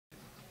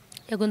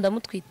Yago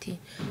ndamutwitiye.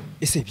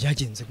 Ese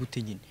byagenze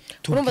gute nyine?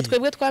 Urumva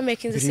twebwe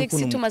twamakinze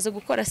sexy tumaze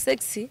gukora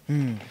sexy.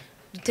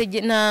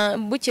 Na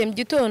buke mu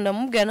gitondo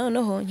mubwira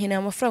noneho nkeneye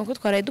amafaranga ko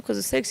twaraye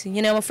dukoze sexy,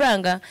 nkeneye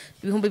amafaranga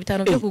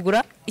 5,000 byo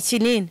kugura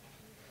ikinini.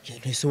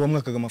 Ese wa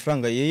mwakaga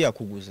amafaranga ye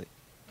yakuguze?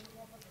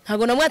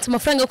 Ntago namwatse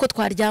amafaranga yuko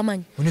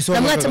twaryamanye.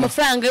 Namwatse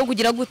amafaranga yo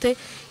kugira gute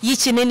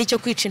y'ikinini cyo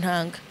kwica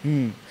intanga.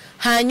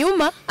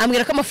 Hanyuma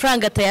ambwira ko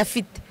amafaranga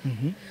atayafite.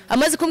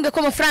 Amaze kumbwira ko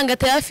amafaranga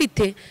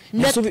atayafite,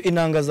 nasubi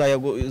intanga za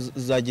Yago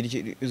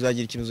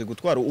zagira ikintu ze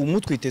gutwara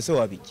umutwite se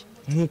wabiki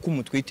nkuko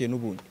umutwite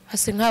n'ubundi.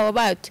 Hase nkawa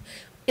bate.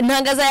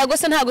 Intanga za Yago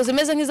se ntago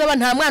zimeze nk'izaba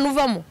nta mwana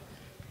uvamo.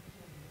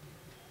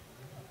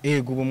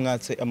 Ego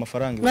bumwatse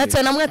amafaranga.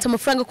 Namwatse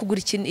amafaranga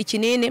kugura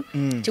ikinini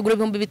kigura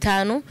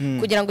 5,000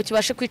 kugira ngo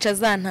kibashe kwica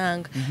za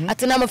ntanga.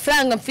 Ati na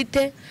amafaranga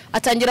mfite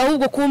atangira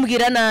ahubwo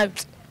kumbwira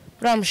nabi.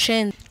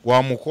 Ramushende.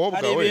 Wa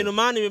mukobwa we.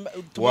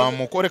 Wa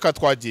mukoreka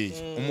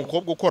twagiye.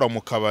 Umukobwa ukora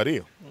mu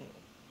kabari.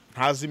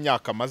 Ntazi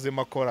imyaka maze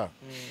makora.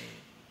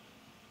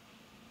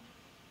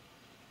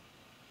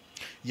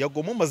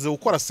 Yago mumaze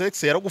gukora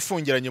sex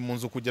yaragufungiranye mu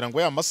nzu kugira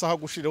ngo ya masaha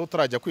gushireho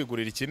utarajya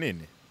kwigurira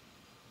ikinini.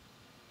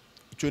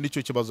 Icyo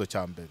nicyo kibazo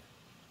cya mbere.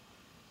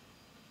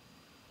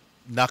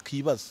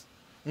 Nakibaza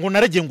ngo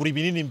naragengura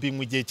ibinini mbi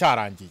mu gihe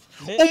cyarangiye.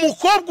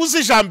 Umukobwa uzi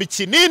ijambo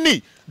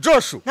ikinini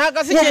Joshu.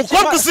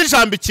 Umukobwa uzi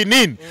ijambo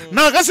ikinini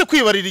ntagaze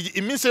kwibarira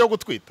iminsi yo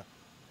gutwita.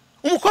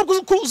 Umukobwa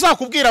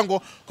uzakubwira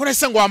ngo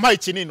nkorese ngo wampaye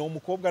ikinini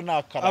umukobwa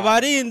nakara.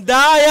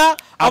 Abarindaya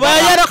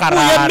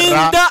abayarakuye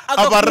minda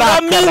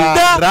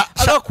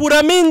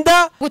agakura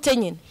minda gute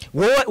nyine.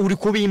 Wowe uri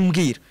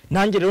kubimbwira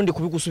nanjye rero ndi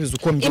kubigusubiza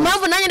uko mbyumva.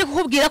 Impamvu nanjye ndi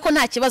kukubwira ko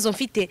nta kibazo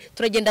mfite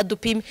turagenda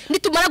dupime.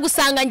 Nitumara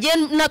gusanga ngiye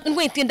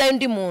ntwintinda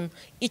y'undi muntu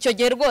icyo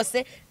gihe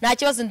rwose nta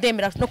kibazo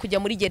ndemera no kujya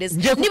muri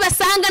gereza.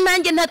 Nibasanga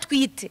nanjye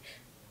ntatwite,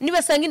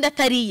 nibasanga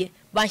indatariye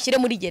banshyire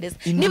muri gereza.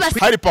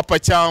 Hari papa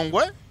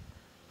cyangwa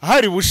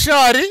hari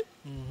bushari.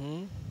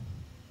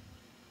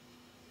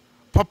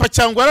 Papa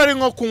cyangwa ari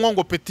nko kunywa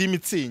ngo peti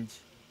imitsingi.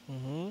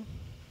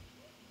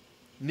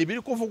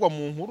 Nibiri kuvugwa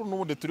mu nkuru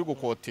n'ubundi turi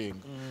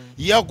gukotenga.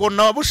 Yago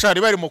na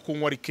bushari bari mu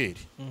kunywa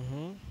rikeri.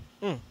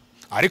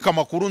 Ariko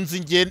amakuru nzi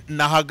nge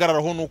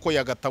nahagararaho nuko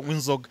yagatanywa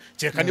inzoga.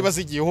 Cyeka niba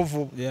zigiyeho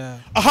vuba.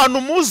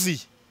 Ahantu muzi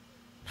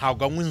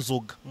ntabwo anywa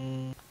inzoga.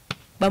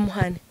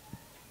 Bamuhane.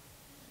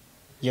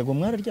 Yago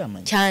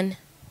mwararyamanye cyane.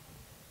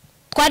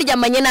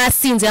 Twaryamanye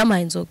nasinze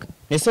yamaye inzoga.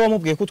 Ese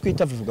wamubwiye ko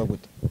twita bivuga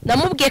gute?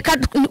 Namubwiye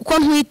ko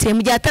ntwite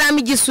mu gihe atarama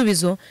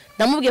igisubizo.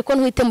 Namubwiye ko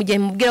ntwite mu gihe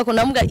mubwira ko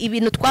namubwiye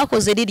ibintu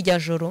twakoze rirya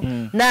joro.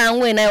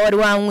 Nankwe nayo wari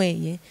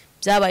wanyweye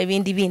byabaye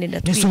ibindi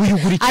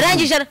ndatwite.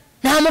 Arangije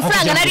nta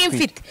mafaranga nari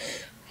mfite.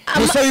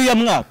 Ese uyu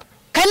mwaka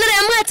kandi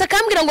yamwatse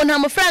akambwira ngo nta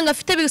mafaranga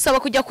afite bisaba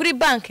kujya kuri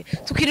banki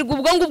tukirirwa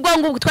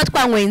ubwo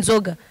twanyweye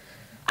inzoga.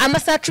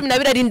 Amasaha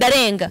 12 arinda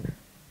arenga.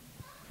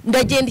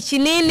 Ndagenda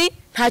ikinini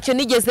ntacyo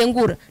nigeze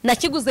ngura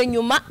nakiguze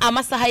nyuma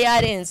amasaha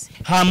yarenze.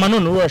 Hama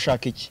none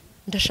urashaka iki?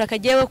 Ndashaka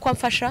jewe ko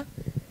amfasha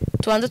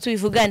tubanze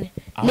tubivugane.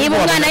 Niba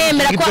umwana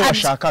yemera ko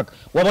ashakaga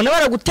wabona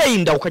baraguteye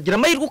inda ukagira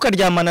amahirwe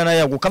ukaryamana na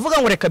Yago ukavuga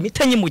ngo reka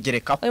mite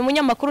nyimugereka. Uyu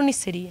munyamakuru ni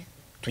seriye.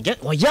 Tujya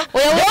oya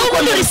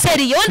wowe uri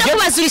seriye wenda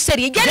kubaza uri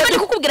seriye. Jye bari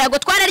kukubwira ngo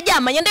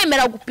twararyamanye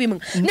ndemera gupimwa.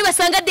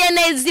 Nibasanga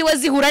DNA ziwe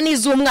zihura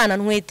n'iz'umwana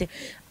ntwite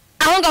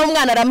aho ngaho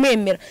umwana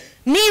aramwemera.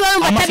 Niba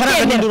yumva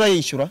atabyemera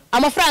yishyura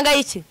amafaranga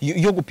y'iki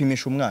yo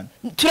gupimisha umwana.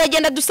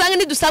 Turagenda dusanga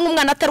nidusanga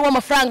umwana atari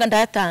w'amafaranga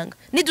ndayatanga.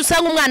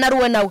 Nidusanga umwana ari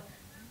we nawe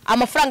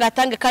amafaranga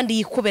yatange kandi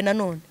yikube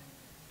nanone.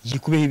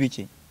 Yikubeho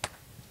ibiki?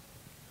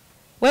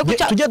 Wewe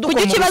kujya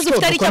kibazo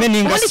utari cyo.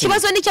 Ubundi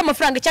kibazo ni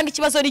cy'amafaranga cyangwa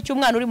ikibazo ni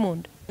cy'umwana uri mu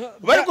nda.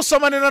 Bari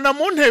gusomanira na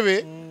mu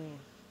ntebe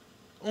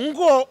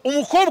ngo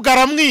umukobwa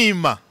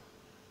aramwima.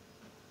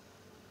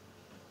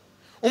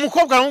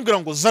 Umukobwa aramubwira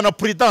ngo zana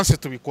prudence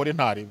tubikore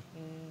ntarebe.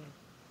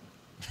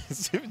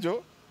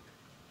 Sibyo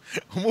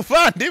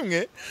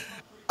umuvandimwe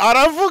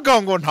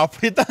aravuga ngo nta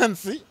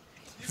prudence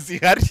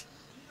zihari.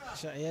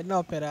 Ya na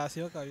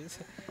operation kabisa.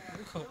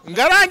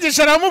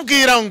 Ngarangije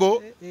aramubwira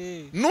ngo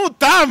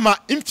nutama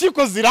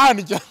impyiko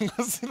zirahani cyangwa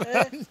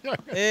zirahani.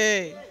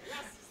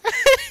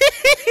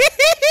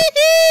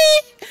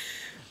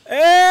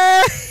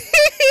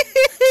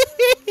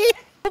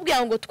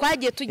 Ubwira ngo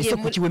twagiye tugiye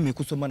muri kuki wemeye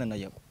kusomana na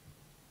Yago?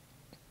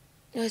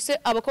 Ese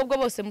abakobwa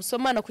bose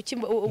musomana kuki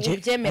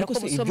ubyemera ko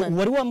musomana?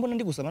 Wari wambona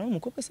ndi gusomana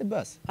n'umukobwa se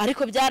basi?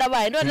 Ariko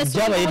byarabaye none se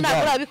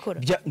ntabwo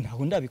urabikora.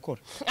 Ntabwo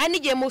ndabikora.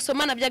 Nigiye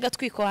musomana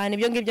by'agatwiko hano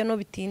ibyo ngibyo no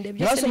bitinde.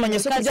 Basomanye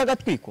se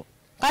by'agatwiko?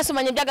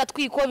 Basomanye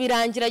by'agatwiko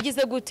birangira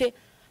agize gute?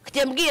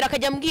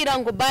 Akajya mbwira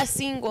ngo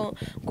basi ngo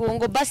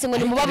basi ngo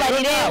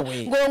nimubabarire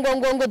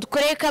ngo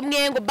dukore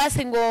kamwe ngo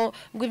basi ngo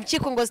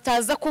impyiko ngo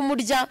zitaza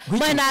kumurya.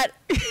 Mana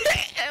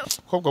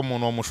kobwa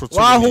umuntu wamushutse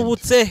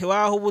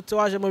wahubutse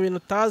waje mu bintu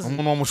utazi.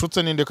 Umuntu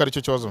wamushutse ninde kari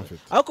cyo kibazo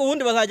mfite. Ariko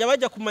ubundi bazajya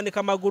bajya kumanika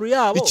amaguru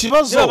yabo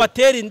ikibazo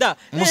batera inda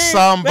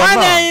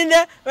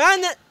musambana.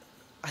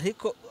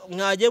 Ariko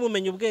mwagiye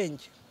mumenya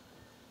ubwenge.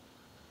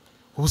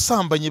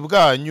 Ubusambanyi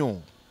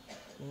bwanyu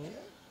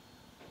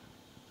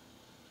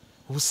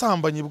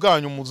ubusambanyi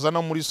bwanyu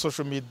muzana muri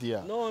social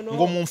media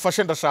ngo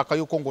mumfashe ndashaka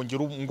yuko ngo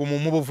ngira ngo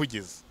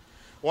mumubuvugize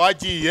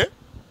wagiye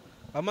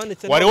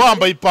wari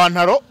wambaye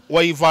ipantaro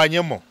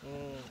wayivanyemo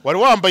wari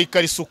wambaye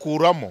ikariso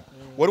ukuramo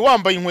wari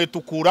wambaye inkweto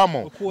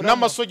ukuramo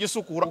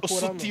n'amasogisi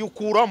usutiye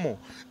ukuramo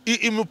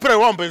imipira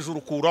wambaye hejuru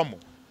ukuramo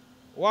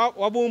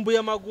wabumbuye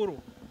amaguru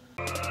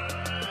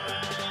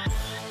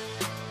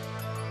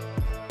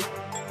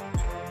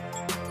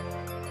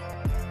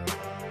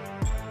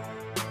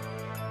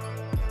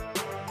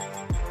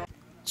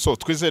so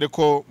twizere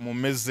ko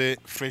mumeze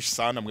fresh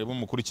sana mwebwe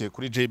mukurikiye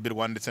kuri JB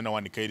Rwanda ndetse na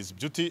One K's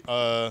Beauty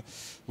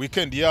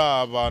weekend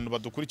y'abantu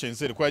badukurikiye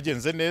nzere ko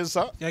yagenze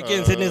neza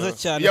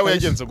cyane yawe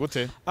yagenze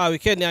gute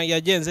weekend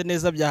yagenze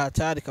neza bya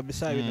hatari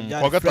kabisa ibintu bya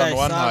kwa gatanu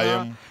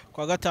wantayemo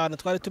kwa gatanu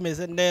twari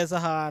tumeze neza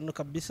ahantu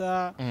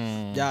kabisa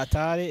bya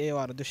hatari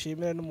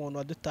dushimire n'umuntu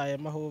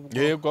wadutayemo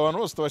ahubwo yego abantu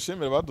bose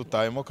tubashimire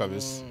badutayemo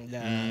kabisa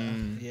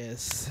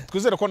yes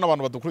twizere ko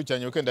n'abantu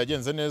badukurikiranye weekend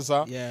yagenze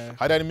neza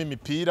hari harimo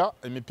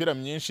imipira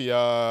myinshi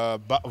ya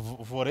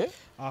volley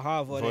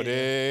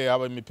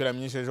aba imipira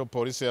myinshi ejo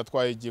polisi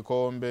yatwaye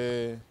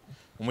igikombe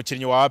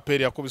umukinnyi wa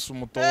APR yakubise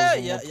umutoza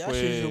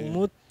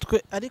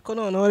umutwe ariko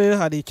noneho rero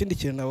hari ikindi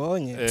kintu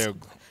nabonye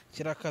yego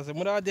kirakaze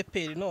muri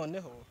ADPR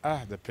noneho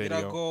ADPR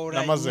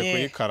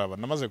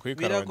namaze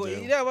kuyikaraba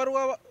iriya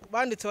baruwa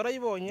banditse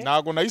barayibonye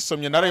ntago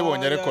nayisomye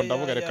narayibonye ariko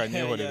ndavuga reka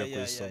nyihorere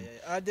kuyisoma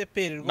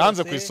ADPR rwose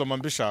nanze kuyisoma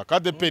mbishaka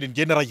ADPR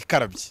ngiye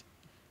narayikarabye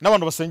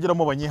n'abantu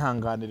basengeramo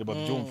banyihanganire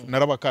babyumva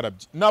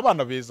narabakarabye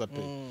n'abana beza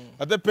pe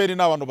ADPR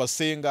n'abantu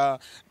basenga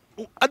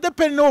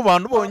ADPR nibo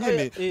bantu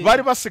bonyene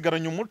bari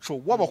basigaranye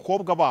umuco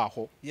w'abakobwa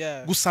baho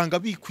gusanga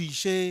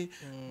bikwishe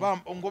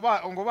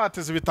ngo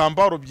bateze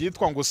ibitambaro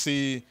byitwa ngo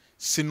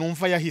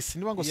sinumva yahise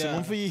niba ngo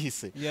sinumva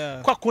yihise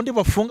kwa kundi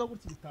bafunga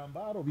gutya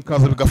ibitambaro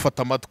bikaza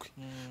bigafata amatwi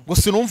ngo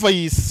sinumva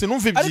yihise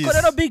sinumva ibyiza ariko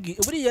rero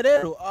big buriya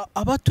rero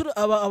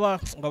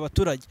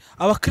abaturage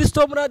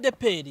abakristo muri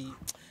ADPR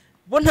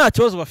bo nta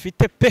kibazo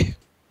bafite pe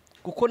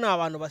kuko ni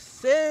abantu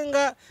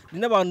basenga ni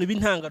n'abantu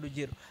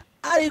b'intangarugero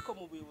ariko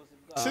mu buyobozi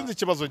bwabo sinzi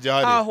ikibazo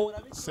gihari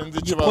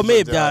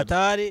gikomeye bya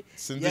hatari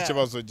sinzi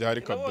ikibazo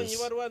gihari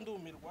kabisa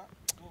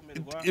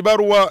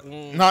ibaruwa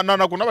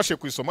ntago nabashe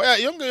kwisoma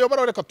iyo ngiyo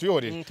baruwa reka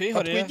tuyihorere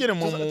katwigire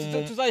mu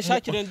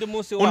tuzayishakire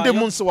undi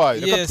munsi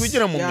wayo reka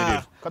twigire mu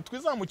miriro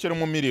katwizamukire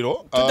mu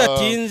miriro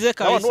tudatinze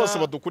kabisa abantu bose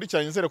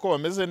badukurikiranye nzere ko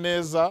bameze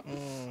neza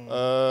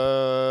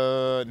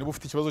niba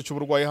ufite ikibazo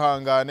cy'uburwayi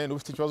hangane niba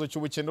ufite ikibazo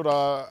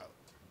cy'ubukenura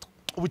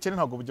ubukene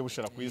ntago bujye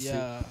bushira ku isi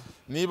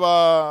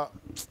niba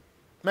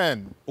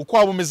uko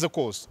waba umeze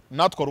kose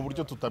natwe ari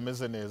uburyo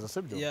tutameze neza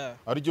sibyo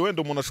ari gihe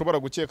wenda umuntu ashobora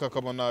gukeka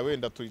akabona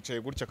wenda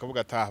tuyicaye gutya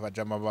akavuga ati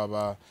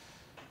bajama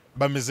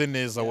bameze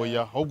neza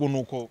oya ahubwo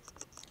nuko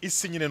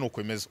isi nyine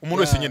nuko imeze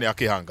umuntu wese nyine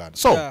yakihangana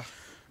so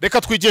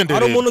reka twigendere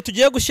hari umuntu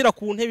tugiye gushyira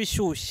ku ntebe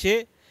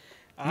ishyushye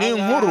ni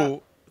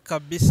inkuru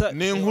kabisa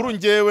ni inkuru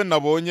ngewe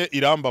nabonye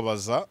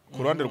irambabaza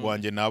ku ruhande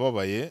rwanjye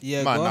nababaye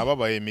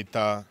nababaye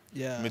mita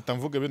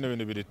mvuge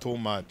bintu biri too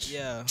much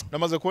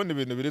namaze kubona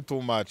ibintu biri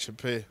too much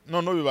pe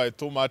none bibaye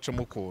too much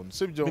mukuntu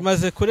sibyo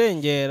bimaze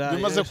kurengera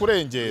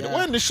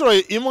wenda inshuro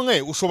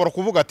imwe ushobora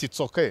kuvuga ati it's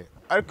okay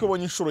ariko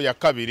ubonye inshuro ya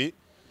kabiri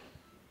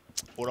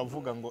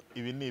uravuga ngo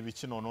ibi ni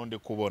ibiki none ndi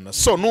kubona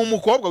so ni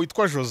umukobwa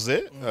witwa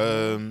Jose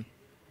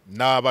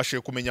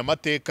nabashiye kumenya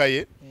amateka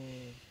ye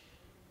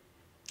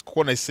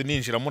kuko nahise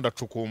ninjiramo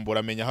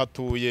ndacukumbura menya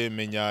hatuye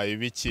menya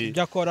ibiki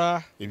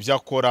ibyo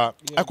akora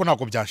ariko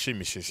ntabwo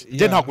byanshimishije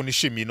njye ntabwo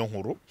nishimiye ino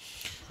nkuru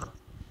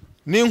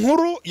ni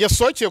inkuru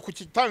yasohokeye ku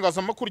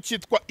kitangazamakuru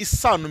cyitwa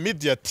Isano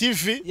Media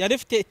TV yari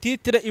ifite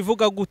titre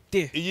ivuga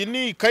gute iyi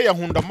ni ikaye ya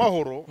Nkunda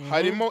Amahoro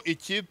harimo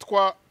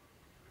icyitwa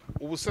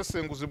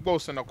ubusesenguzi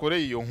bwose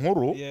nakoreye iyo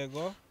nkuru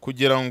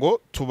kugira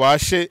ngo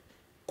tubashe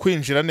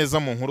kwinjira neza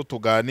mu nkuru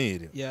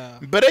tuganire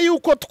mbere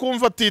yuko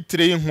twumva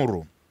titre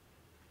y'inkuru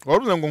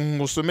waruze ngo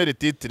ngusomere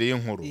titre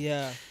y'inkuru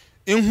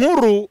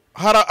inkuru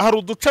hari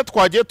uduce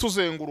twagiye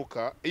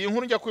tuzenguruka iyi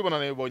nkuru njya kwibona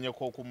nabibonye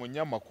ko ku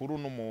munyamakuru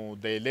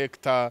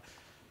n'umudirector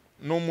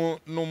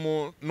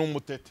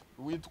n'umutete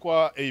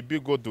witwa AB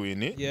Godwin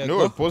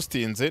niwe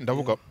postinze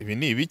ndavuga ibi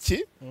ni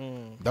ibiki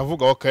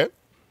ndavuga okay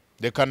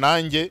reka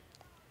nanjye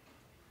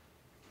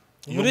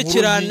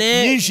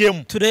nkurikirane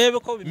turebe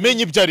ko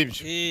menye ibyo ari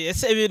byo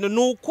ese ibintu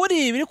ni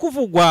ukuri biri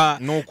kuvugwa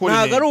ntabwo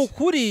ari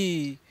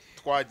ukuri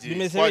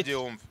twagiye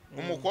wumva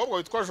umukobwa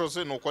witwa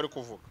Jose nuko ari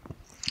kuvuga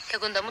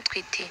yego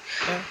ndamutwitiye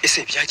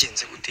ese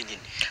byagenze gute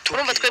nyine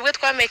urumva twebwe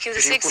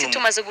twamakinze sexy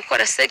tumaze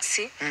gukora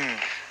sexy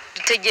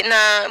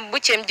dutegena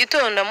buke mu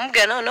gitondo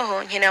mubwira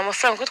noneho nkeneye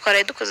amafaranga ko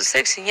twaraye dukoze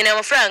sexy nkeneye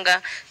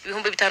amafaranga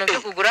 500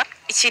 byo kugura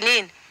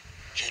ikinini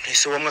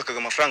ese wamwakaga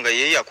amafaranga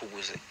ye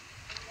yakuguze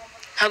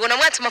ntago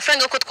namwatse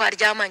amafaranga yuko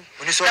twaryamanye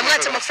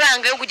namwatse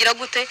amafaranga yo kugira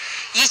gute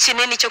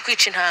y'ikinini cyo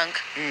kwica intanga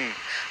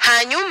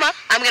hanyuma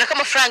ambwira ko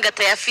amafaranga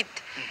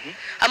atayafite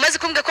amaze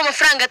kumbwira ko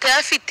amafaranga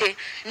atayafite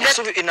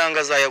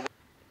inanga za Yago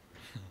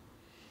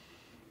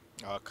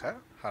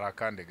hari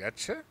akandi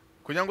gace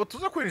kugira ngo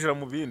tuze kwinjira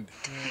mu bindi.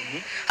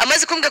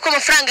 amaze kumbwira ko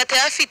amafaranga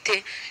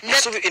atayafite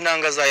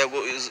inanga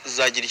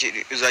zagira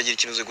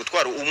ikintu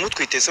zigutwara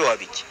umutwite se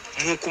wabiki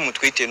nkuko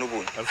umutwite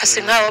n'ubundi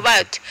hasi nkaho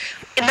bati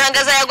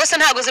intanga za Yago se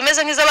ntago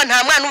zimeze nk'izaba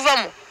nta mwana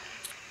uvamo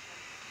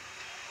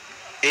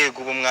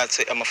ego ubu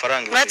mwatse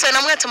amafaranga mwatse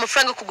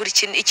amafaranga kugura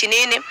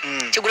ikinini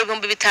kigura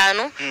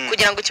 5,000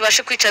 kugira ngo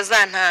kibashe kwica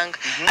za ntanga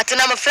ati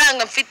na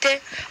amafaranga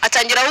mfite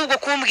atangira ahubwo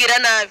kumbwira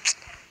nabi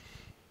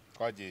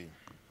twagiye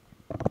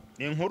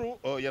inkuru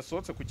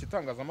yasohotse ku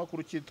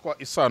kitangazamakuru cyitwa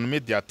Isano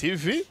Media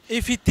TV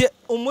ifite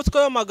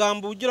umutwe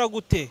w'amagambo ugira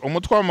gute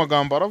umutwe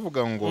w'amagambo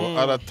aravuga ngo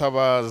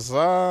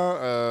aratabaza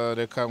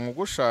reka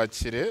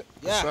ngugushakire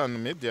Isano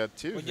Media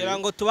TV kugira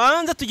ngo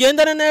tubanze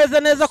tugendane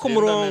neza ku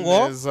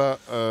murongo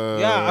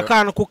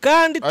akantu ku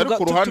kandi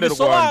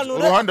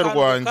uruhande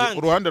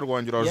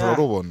rwanjye urajura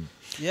rubona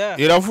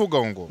iravuga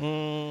ngo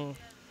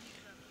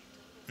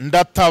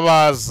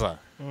ndatabaza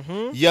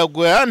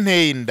Yago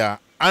yanteye inda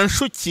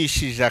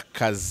anshukishije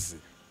akazi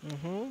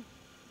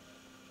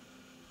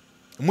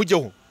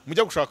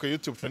mujya gushaka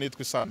YouTube channel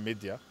yitwa Isano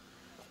Media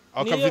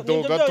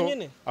akavideo gato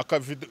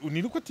akavideo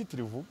niko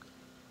titire vuga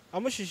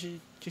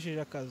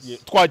amushishikishije akazi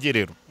twagiye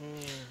rero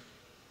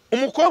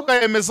umukobwa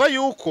yemeza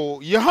yuko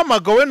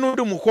yahamagawe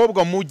n'uri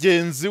mukobwa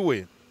mugenzi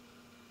we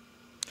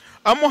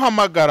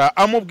amuhamagara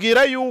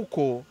amubwira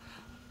yuko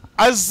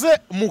aze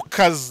mu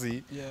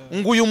kazi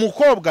ngo uyu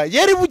mukobwa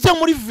yari bujya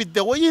muri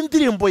video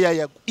y'indirimbo ya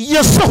Yago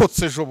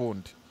yasohotse ejo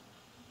bundi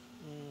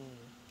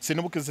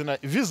sinibuke izina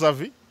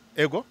vis-a-vis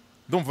ego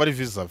ndumva ari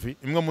vis-a-vis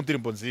imwe mu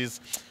ndirimbo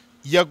nziza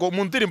Yago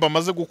mu ndirimbo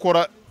amaze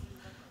gukora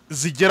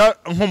zigera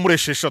nko muri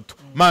 6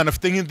 mana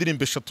afite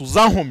nk'indirimbo 3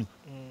 zankomye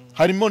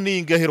harimo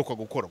n'inga heruka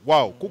gukora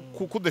wow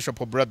kudesha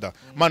po brother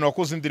mana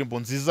wakoze indirimbo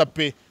nziza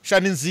pe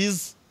shani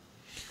nziza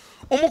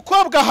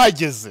umukobwa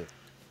hageze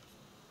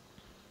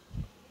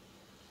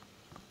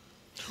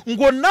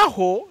ngo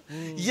naho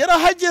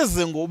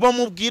yarahageze ngo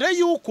bamubwire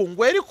yuko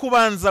ngo yari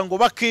kubanza ngo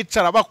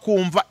bakicara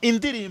bakumva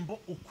indirimbo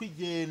uko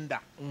igenda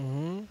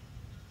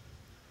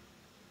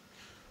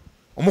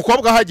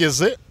umukobwa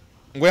hageze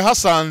ngo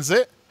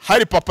yahasanze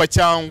hari papa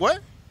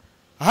cyangwa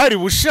hari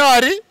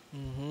bushari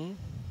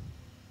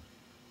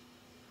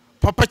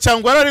papa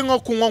cyangwa yari nko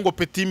kunywa ngo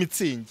peti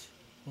mitsingi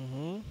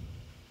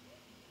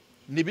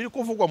nibiri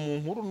kuvugwa mu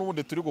nkuru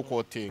n'ubundi turi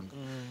gukotenga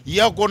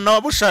Yago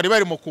na bushari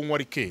bari mu kunywa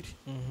rikeri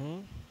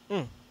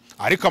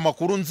ariko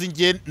amakuru nzi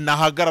nge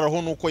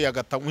nahagararaho nuko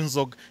yagatanywa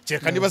inzoga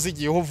cyeka niba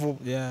zigiyeho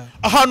vuba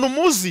ahantu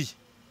muzi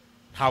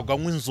ntabwo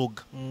anywa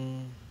inzoga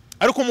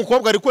ariko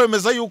umukobwa ari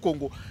kwemeza yuko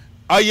ngo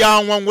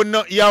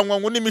yanywa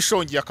ngo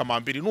n'imishongi ya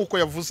kamambiri nuko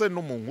yavuze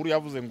no mu nkuru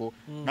yavuze ngo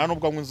nta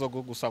nubwo anywa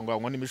inzoga gusa ngo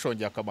yanywa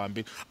n'imishongi ya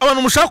kamambiri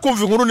abantu mushaka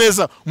kumva inkuru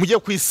neza mujye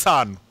ku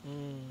Isano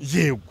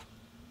yego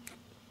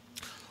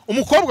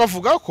umukobwa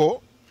avuga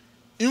ko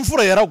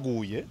imvura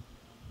yaraguye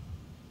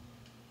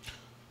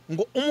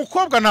ngo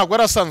umukobwa ntabwo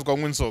arasanzwe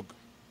anywa inzoga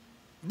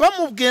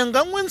bamubwiye ngo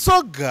anywe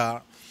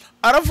inzoga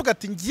aravuga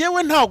ati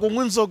ngiyewe ntabwo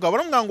anywa inzoga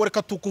baramubwira ngo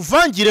reka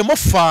tukuvangiremo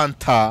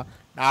fanta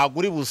ntabwo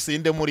uri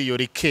businde muri iyo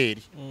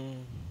rikeri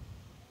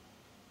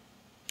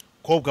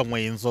kobwa anywa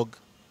inzoga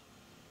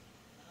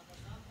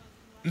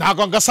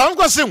ntabwo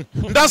ngasanzwe asinywa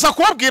ndaza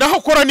kubabwira aho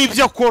akora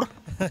n'ibyo akora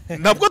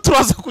nabwo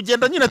turaza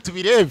kugenda nyine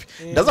tubirebe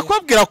ndaza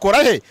kubabwira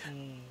akora he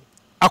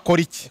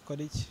akora iki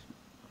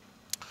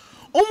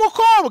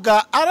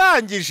umukobwa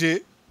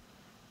arangije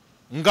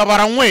ngo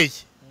baranyweye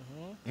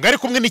ngo ari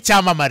kumwe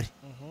n'icyamamare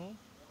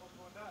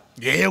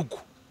yego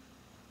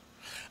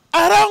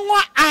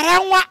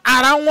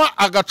aranywa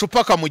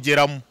agacupa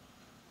kamugeramo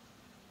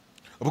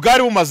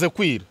bwari bumaze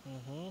kwira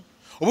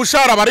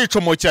ubushara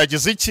baricomoke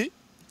yagize iki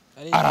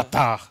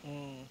arataha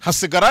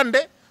hasigara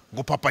nde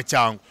ngo papa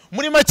cyangwa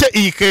muri make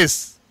iyi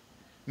kese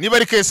niba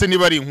ari kese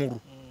niba ari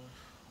inkuru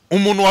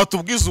umuntu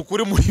watubwiza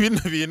ukuri muri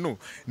bino bintu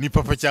ni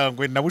papa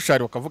cyangwa na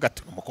bushari bakavuga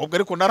ati umukobwa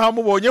ariko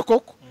narahamubonye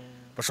koko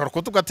bashobora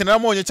kutuga ati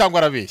naramubonye cyangwa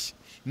arabeshya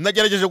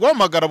nagerageje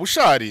guhamagara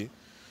bushari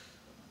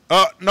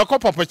nako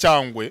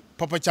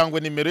papa cyangwa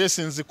nimero ye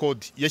sinzi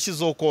kode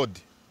yashyizeho kode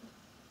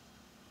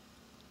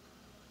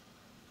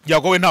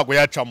Yago we ntago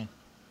yacamo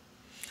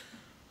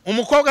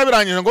umukobwa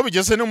birangije ngo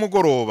bigeze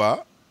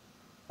n'umugoroba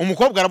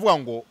umukobwa aravuga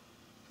ngo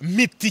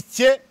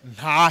mitike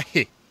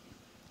ntahe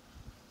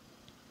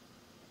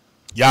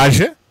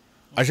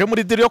aje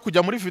muri diri yo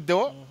kujya muri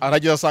video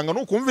aragira asanga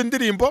nukumva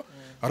indirimbo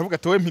aravuga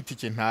ati we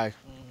mitike ntahe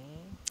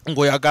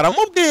ngo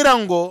yagaramubwira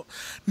ngo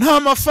nta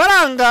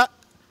mafaranga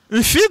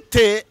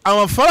mfite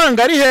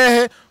amafaranga ari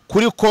hehe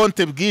kuri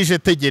konte bwije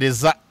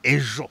tegereza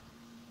ejo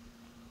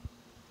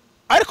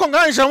ariko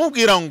nganje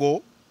amubwira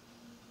ngo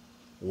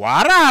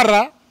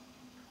warara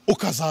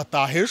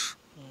ukazataha ejo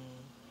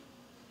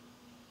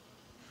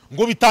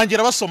ngo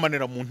bitangira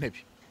basomanira mu ntebe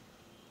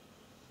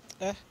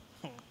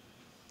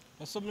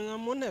basomera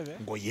mu ntebe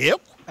ngo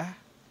yego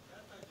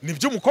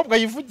nibyo umukobwa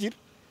yivugira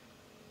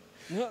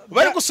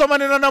bari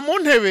gusomanirana mu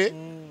ntebe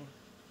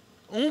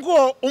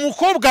ngo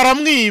umukobwa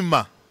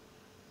aramwima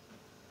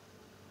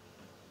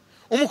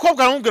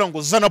umukobwa aramubwira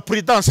ngo zana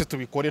prudence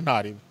tubikore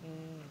ntarebe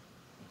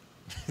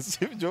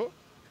sibyo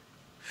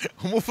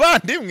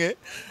umuvandimwe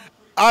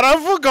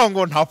aravuga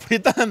ngo nta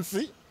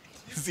puridansi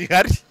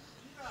zihari.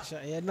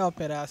 Iyo ni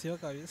operasiyo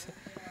kabisa.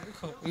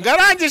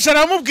 Ngarangije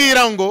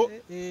aramubwira ngo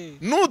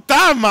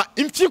nutama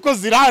impyiko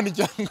zirahani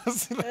cyangwa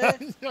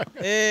zirahanya.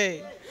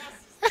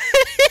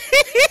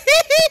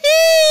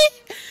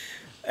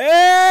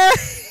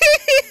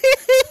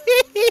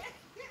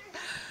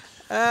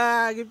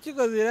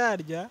 Impyiko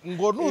zirarya.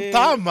 Ngo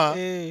nutama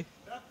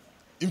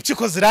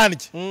impyiko zirahanya.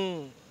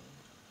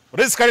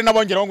 Uretse ko ari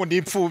nabongeraho ngo ndi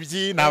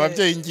imfubyi nta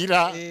babyeyi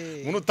ngira,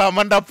 ngo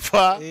nutama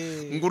ndapfa,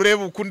 ngo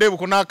urebe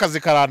uko n'akazi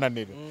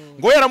karananira.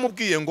 Ngo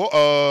yaramubwiye ngo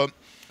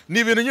ni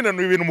ibintu nyine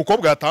ni ibintu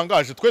umukobwa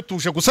yatangaje, twe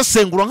tuje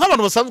gusesengura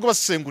nk'abantu basanzwe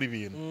basesengura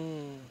ibintu.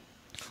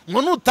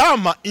 Ngo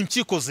nutama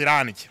impyiko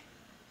zirandya.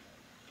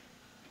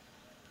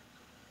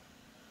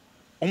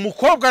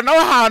 Umukobwa nawe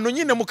ahantu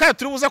nyine mukaya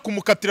turi buza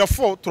kumukatira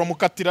fo,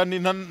 turamukatira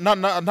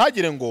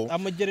ntagire ngo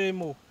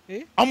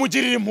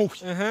amugirire impuhwe.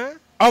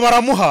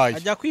 Abaramuhaye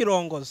ajya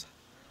kwirongoza,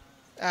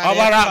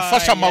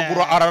 abarafasha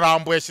amaguru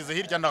ararambuye yashyize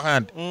hirya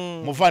n'ahandi.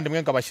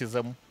 Muvandimwe ngo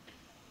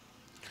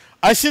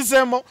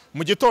ashyizemo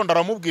mu gitondo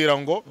aramubwira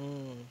ngo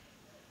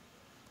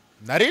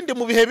narindi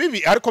mu bihe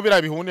bibi, ariko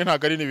biriya bihunde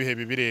ntabwo ari n'ibihe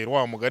bibi rero,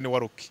 wa mugani wa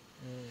Ruki.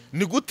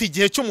 Ni gute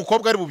igihe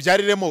cy'umukobwa ari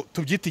bubyariremo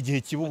tubyita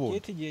igihe kibubu?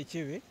 igihe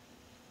kibi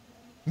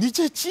ni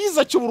igihe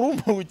cyiza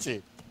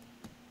cy'uburumbuke.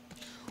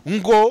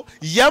 Ngo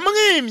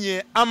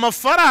yamwimye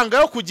amafaranga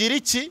yo kugira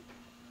iki,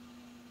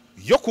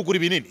 yo kugura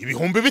ibinini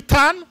ibihumbi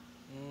 5.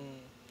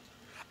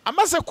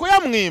 Amaze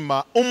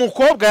kuyamwima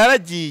umukobwa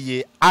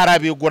yaragiye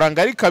arabigura,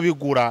 ngo ariko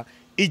abigura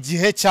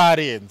igihe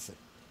cyarenze.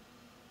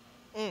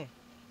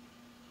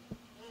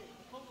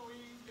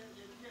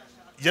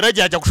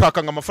 Yaragiye ajya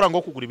gushaka amafaranga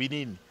yo kugura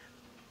ibinini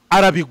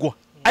arabigwa,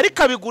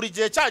 ariko abigura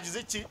igihe cyagize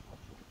iki,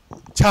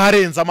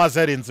 cyarenze, amazi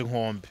yarenze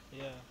inkombe.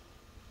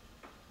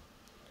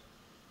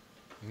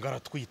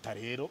 Ngaratwita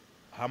rero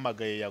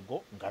hamagaye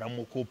Yago,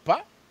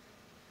 ngaramukupa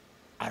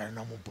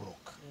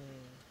aranamuburoka.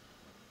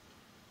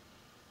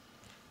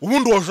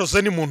 Ubundi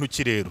wajose ni muntu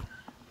ki rero?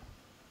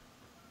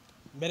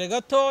 Mbere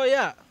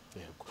gatoya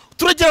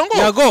turagira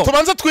ngo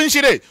tubanza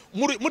twinjire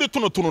muri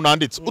tuno tuntu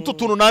nanditse. Utu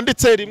tuntu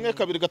nanditse 1 2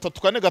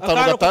 3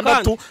 4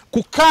 5 6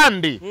 ku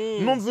kandi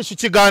numvisha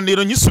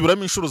ikiganiro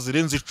nyisubiramo inshuro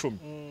zirenze 10.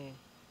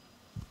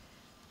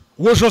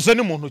 Wo Jose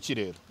ni muntu ki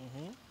rero?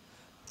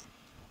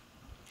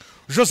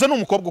 Jose ni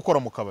umukobwa ukora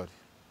mu kabari,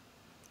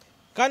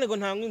 kandi ngo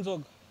ntanywa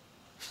inzoga.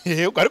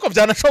 Yego, ariko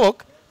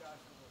byanashoboka.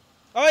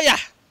 Oya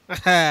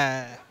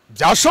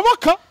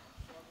byashoboka.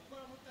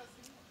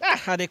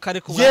 Reka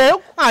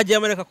yego, agiye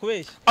amareka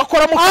kubeshya.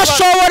 Akora mu kabari,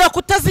 ashobora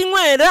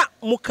kutazinywera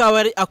mu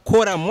kabari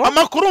akoramo.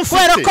 Amakuru mfite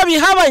kubera ko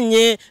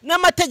bihabanye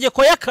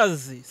n'amategeko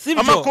y'akazi,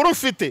 sibyo? Amakuru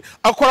mfite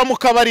akora mu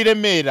kabari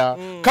Remera,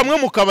 kamwe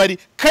mu kabari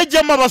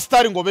kajyamo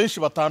abastari ngo benshi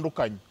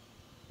batandukanye.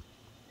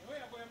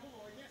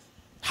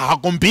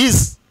 Ntago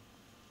mbizi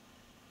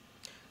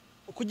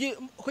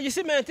ku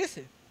gisimenti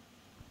se.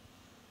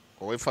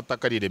 wowe fata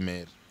kari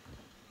Remera.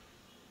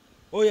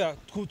 Oya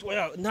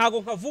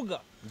ntago nkavuga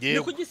ni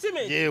ku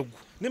gisimenti. Yego,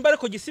 nimba ari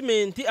ku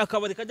gisimenti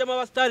akabari kajyamo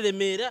abastari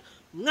Remera,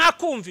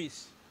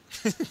 mwakumvise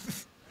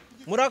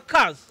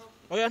murakaza.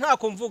 Oya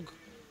ntako mvuga,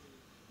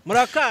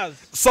 murakaza.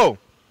 So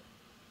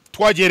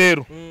twagiye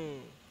rero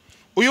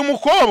uyu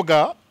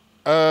mukobwa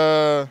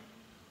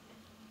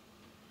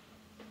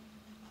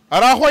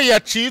araho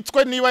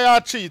yacitswe, niba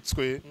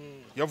yacitswe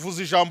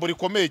yavuze ijambo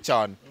rikomeye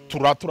cyane.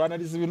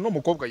 Turanariza ibintu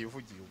n'umukobwa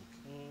yivugiye.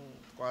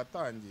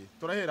 Twatangiye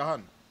turahera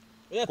hano.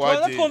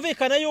 Twaza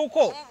twumvikana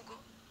yuko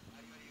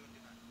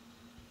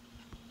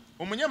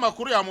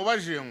umunyamakuru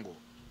yamubajije ngo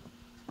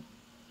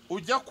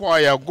ujya kwa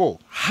Yago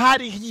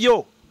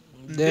hariyo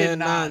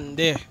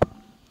nande.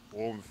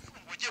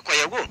 Ugiye kwa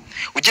Yago,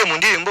 ugiye mu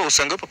ndirimbo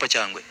usanga papa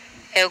cyangwa?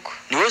 Yego.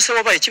 Ni wowe se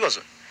wabaye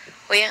ikibazo?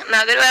 Oya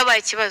ntabwo ari wabaye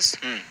ikibazo,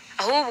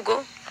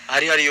 ahubwo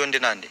hari yonde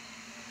nande?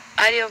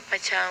 ariyo papa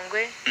cyangwa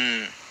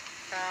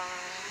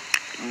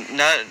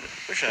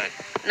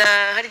na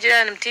hari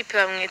jirani mtipe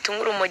bamwita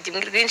urumogi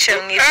rwinshi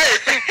bamwita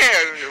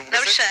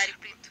nabushari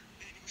Brito.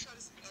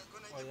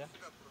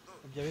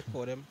 Ibyo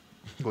bikoremo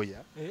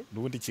ngoya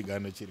nubundi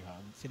kiganiro kiri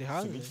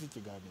hanze. Iki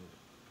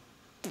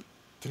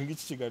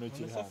kiganiro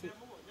kiri hanze.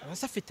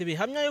 Abasa afite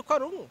bihamya yuko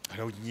ari umwe.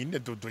 Ari nyine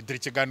dore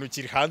ikiganiro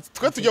kiri hanze.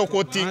 Twe tujya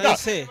gukotinga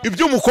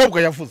ibyo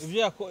umukobwa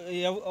yavuze.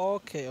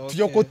 Okay.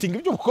 Tujya gukotinga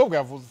ibyo umukobwa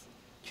yavuze.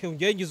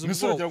 Ngengiza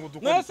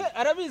ubwo. Nase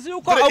arabizi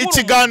yuko abura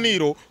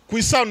ikiganiro ku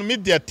Isano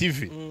Media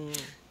TV.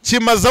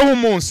 Kimazaho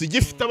umunsi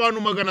gifite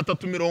abantu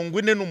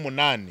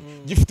 348,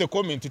 gifite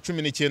comment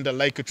 19,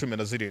 like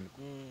 17.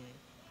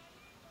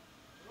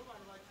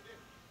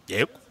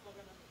 Yego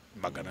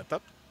 300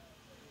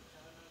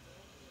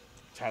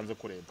 cyanze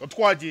kurebwa.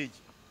 Twagiye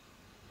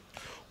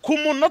ku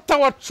munota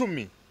wa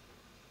 10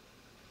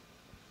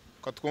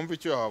 katwumva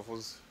icyo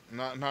yavuze.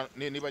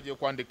 Niba agiye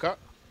kwandika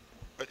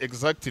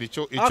exactly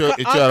icyo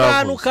yaravuze.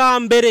 Akantu ka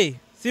mbere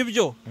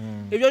sibyo,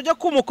 ibyo byo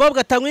ko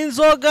umukobwa atanywa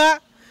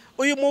inzoga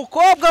uyu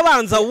mukobwa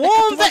abanza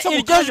wumve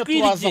iryo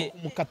jwi rye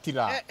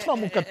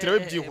turamukatira we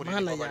byihurira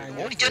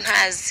uburyo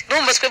ntazi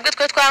numva twebwe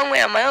twe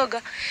twanyweye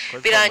amayoga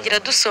birangira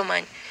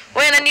dusomanye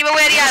wena niba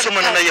we yari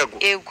Gusomana na Yago?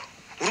 yego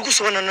uri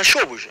gusomana na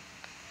shobuja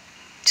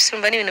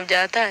dusumba n'ibintu bya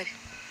Yateye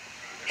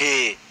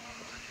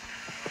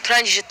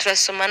turangije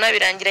turasomana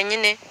birangira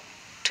nyine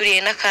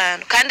turiye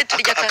n'akantu kandi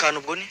turya akantu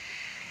ubwo ni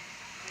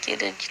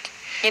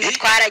nyine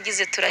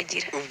twaragize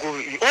turagira ubwo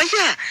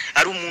oya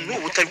ari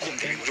umuntu utari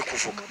kumva ibintu uri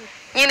kuvuga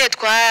nyine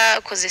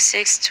twakoze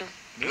sex too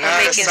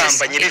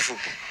mwarasambanye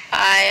bivuga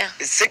aya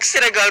sex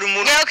regara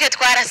umuntu nyawe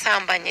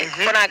twarasambanye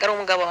kuko naga ari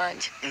umugabo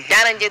wanjye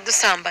byarangiye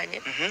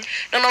dusambanye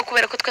noneho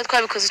kubera ko twe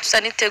twabikoze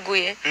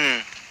tusaniteguye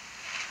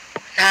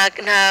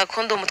nta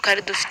kondomu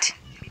twari dufite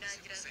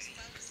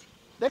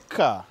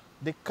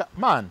reka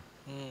man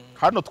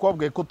hano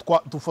twabwiye ko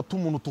dufata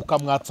umuntu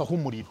tukamwatsaho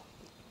umuriro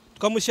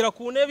tukamushyira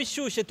ku ntebe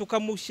ishyushye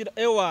tukamushyira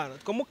ewana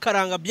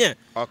tukamukaranga bien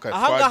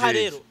aha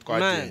rero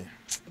man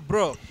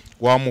bro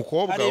wa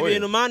mukobwa we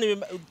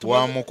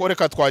wa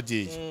mukoreka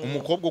twagiye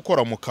umukobwa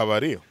ukora mu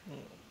kabari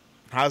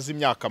ntazi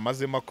imyaka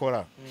amazemo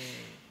akora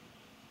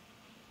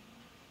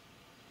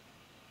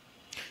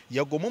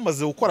Yago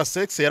mumaze gukora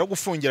sex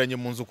yaragufungiranye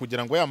mu nzu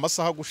kugira ngo ya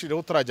masaha gushireho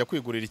utarajya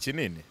kwigurira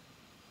ikinini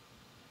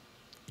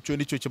icyo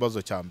ni cyo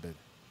kibazo cya mbere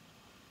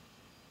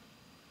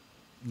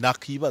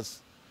nakibaza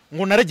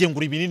ngo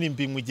naragengura ibinini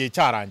mbinywa igihe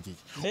cyarangiye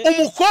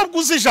umukobwa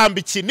uzi ijambo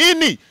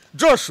ikinini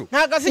Joshu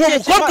uwo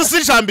mukobwa uzi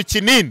ijambo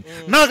ikinini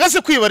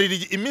ntagaze kwibarira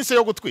iminsi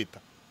yo gutwita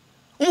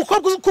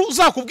umukobwa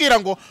uzakubwira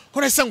ngo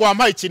korese ngo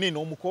wampaye ikinini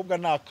umukobwa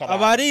nakara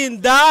abari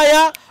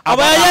indaya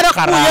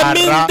abayarakuyemo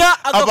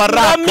inda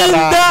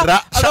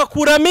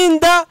agakuramo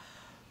inda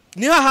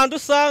ni hahandi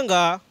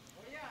usanga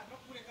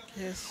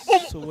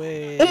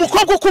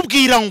umukobwa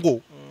ukubwira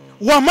ngo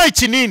wampaye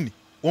ikinini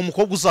uwo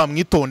mukobwa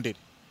uzamwitondere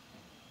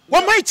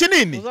wampaye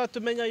ikinini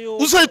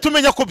uzahita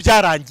umenya ko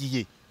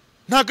byarangiye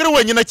ntabwo ari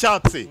wenyine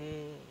acyatse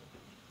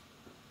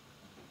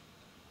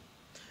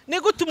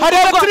hari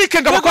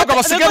abatirike ngo abakobwa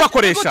basigaye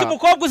bakoresha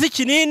umukobwa uzi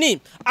ikinini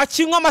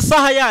akinywa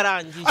amasaha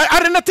yarangiye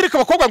hari natirike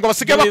abakobwa ngo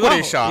basigaye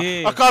bakoresha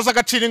akaza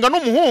agaciringa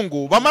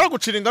n'umuhungu bamara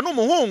guciringa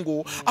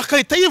n'umuhungu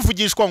akahita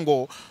yivugishwa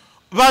ngo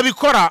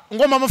babikora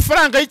ngo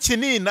amafaranga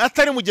y'ikinini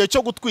atari mu gihe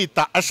cyo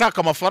gutwita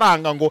ashaka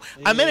amafaranga ngo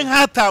amere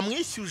nk'aho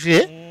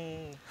atamwishyuje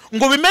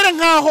ngo bimere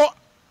nk'aho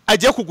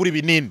agiye kugura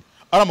ibinini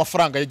ari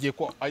amafaranga agiye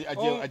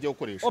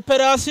gukoresha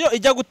operasiyo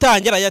ijya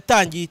gutangira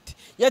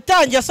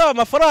yatangiye asaba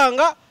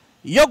amafaranga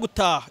yo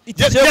gutaha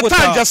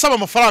yatangiye asaba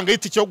amafaranga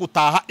y'itike yo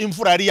gutaha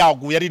imvura yari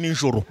yaguye ari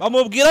nijoro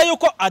bamubwira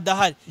yuko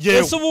adahari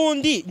ese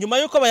ubundi nyuma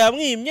yuko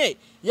bayamwimye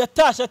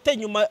yatashye ate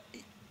nyuma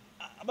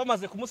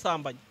bamaze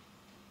kumusambanya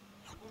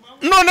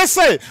none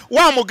se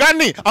wa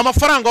mugani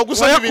amafaranga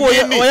wagusaba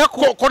ibinini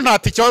ko nta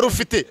tike wari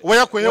ufite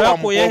wayakuye wa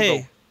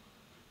mukobwa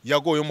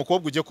yagoye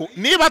umukobwa ujye ko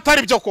niba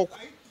atari byo koko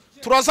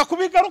turaza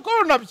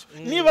kubigarukaho nabyo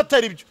niba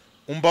atari byo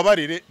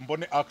umbabarire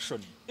mbone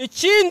action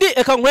ikindi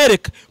eka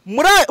nkwereka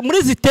muri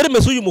izi terme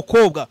z'uyu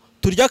mukobwa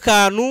turya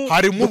akantu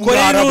harimo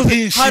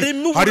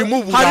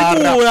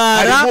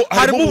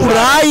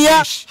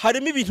uburaya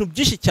harimo ibintu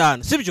byinshi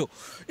cyane sibyo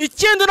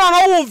ikindi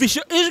noneho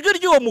wumvisha ijwi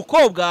ry'uwo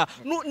mukobwa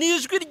ni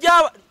ijwi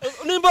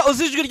nimba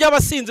uzi ijwi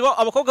ry'abasinzi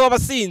abakobwa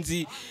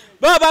b'abasinzi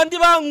babandi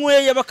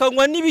banyweye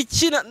bakanywa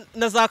n'ibikina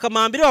na za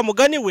kamambiri wa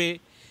mugani we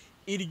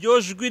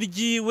iryo jwi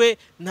ryiwe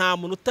nta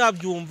muntu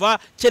utabyumva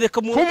kereka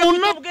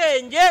umuntu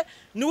ubwenge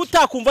niwe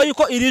utakumva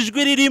yuko iri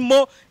jwi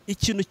ririmo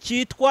ikintu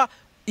cyitwa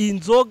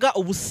inzoga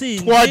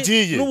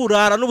ubusinzi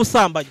n'uburara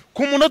n'ubusambanyi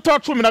ku munota wa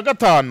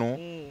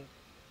 15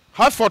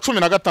 hafi wa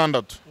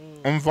 16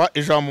 umva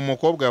ijambo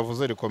umukobwa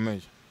yavuze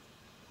rikomeye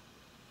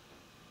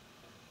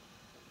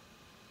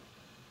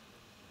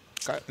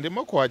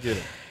ndimo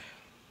kuhagera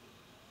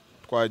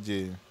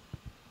twagiye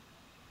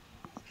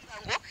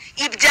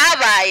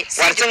ibyabaye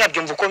waretse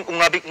nkabyumva uko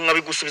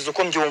nkabigusubiza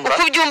uko mbyumva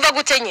uko ubyumva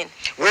gute nyine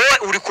wowe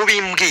uri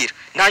kubimbwira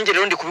nanjye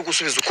rero ndi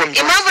kubigusubiza uko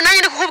mbyumva impamvu nanjye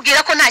ndi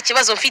kukubwira ko nta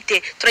kibazo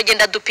mfite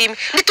turagenda dupime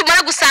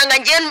nitumara gusanga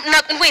ngiye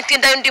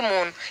nkwitinda undi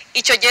muntu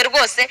icyo gihe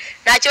rwose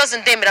nta kibazo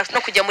ndemera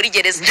no kujya muri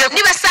gereza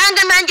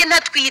nibasanga nanjye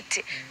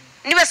ntatwite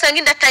nibasanga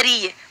inda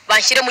atariye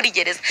banshyire muri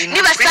gereza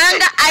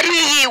nibasanga ari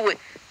yiwe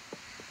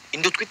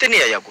inda utwite ni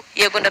ya Yago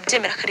yego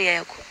ndabyemera ko ari ya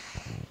Yago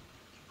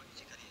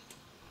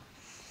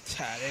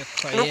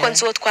nuko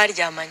nzi uwo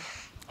twaryamanye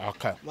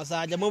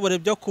mazajya mubure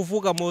byo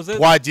kuvuga muze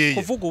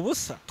kuvuga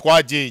ubusa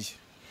twagiye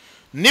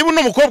niba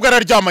uno mukobwa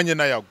araryamanye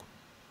na Yago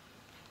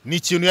ni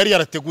ikintu yari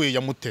yarateguye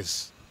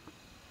yamuteze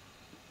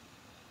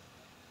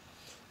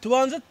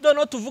tubanze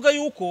no tuvuga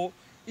yuko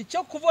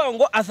icyo kuvuga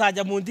ngo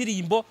azajya mu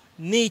ndirimbo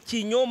ni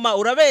ikinyoma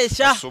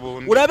urabeshya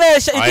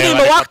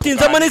indirimbo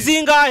wakitinzemo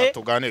n'izingahe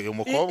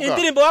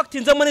indirimbo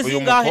wakitinzemo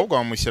n'izingahe uyu mukobwa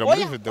wamushyira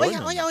muri video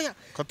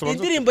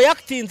indirimbo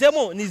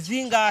yakitinzemo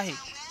n'izingahe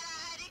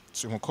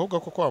si umukobwa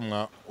koko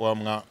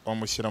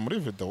wamushyira muri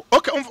video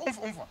okay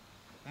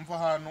umva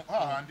ahantu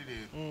hahandi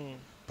rero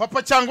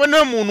papa cyangwa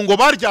niwe muntu ngo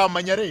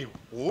baryamanye rero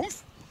wumva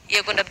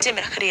yego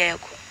ndabyemera ko ari ya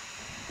Yago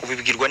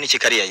ubibwirwa n'iki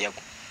kari ya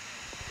Yago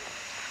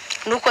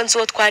nuko nzi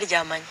uwo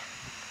twaryamanye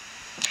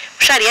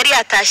bushari yari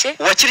yatashye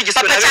wakiri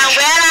giswe papa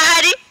cyangwa yari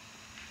ahari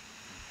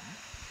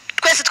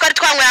twese twari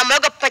twanywera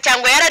amayoga papa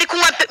cyangwa yari ari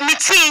kunywa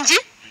mitsingi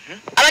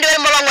abandi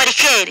barimo banywa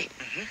rikere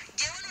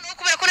jewe noneho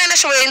kubera ko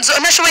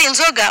nashoboye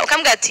inzoga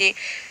ukambwira ati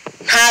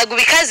ntago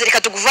bikaze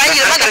reka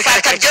tuguvangire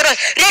bagafata byoro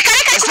reka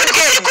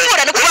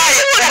kubura no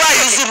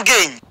ubaye uzi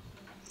ubwenge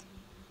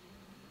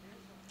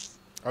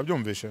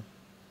abyumvishe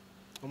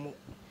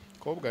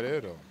umukobwa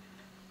rero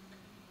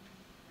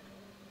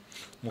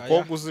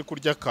umukobwa uzi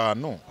kurya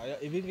akantu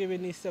ibi ngibi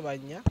ni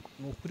isebanya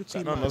ni ukuri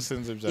kw'Imana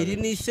iri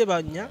ni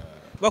isebanya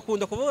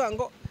bakunda kuvuga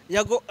ngo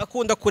Yago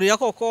akunda kurira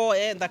koko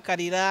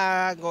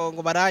ndakarira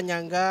ngo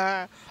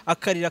baranyanga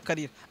akarira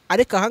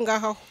ariko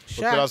ahangaha ho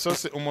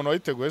operation umuntu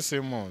wayiteguye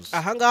simuzi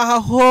ahangaha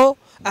ho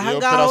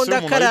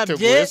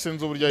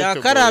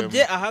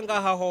ndakarabye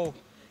ahangaha ho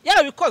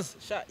yarabikoze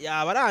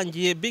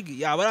yabarangiye big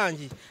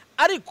yabarangiye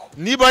ariko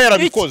niba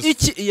yarabikoze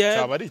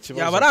cyaba ari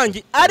ikibazo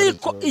yabarangiye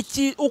ariko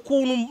iki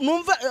ukuntu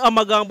numva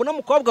amagambo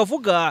n'umukobwa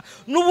avuga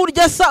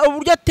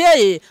n'uburyo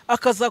ateye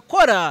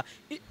akazakora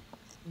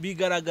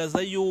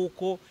bigaragaza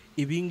yuko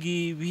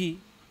ibingibi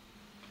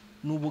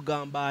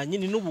nubugambanyi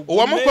ni n'ubugome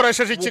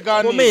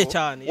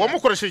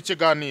uwamukoresheje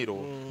ikiganiro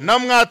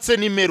namwatse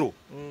nimero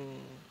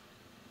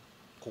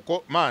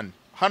kuko man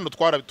hano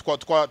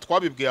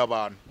twabibwiye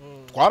abantu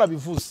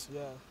twarabivuze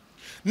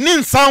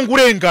ninsanga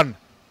urengana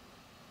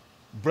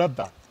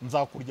brother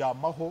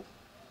nzakuryamaho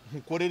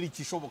nkukorera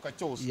ikishoboka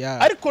cyose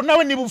ariko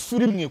nawe niba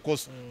ufuri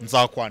mwikosa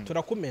nzakwandika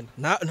turakumena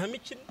nta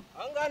mikino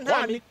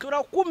nta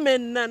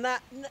turakumena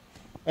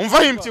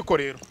umva impyiko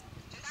rero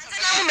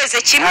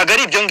namumeze kimwe ntago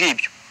ari ibyo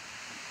ngibyo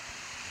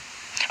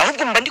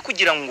ahubwo mba ndi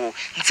kugira ngo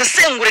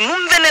nsesengure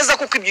numve neza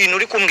kuko ibyo bintu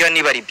uri kumbwira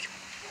niba ari byo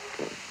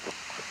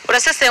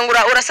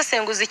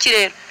urasesenguza iki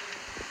rero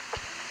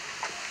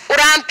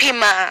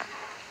urampima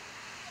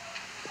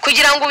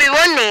kugira ngo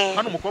ubibone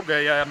hano umukobwa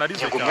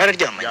yanarize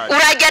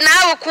urajya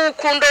nawe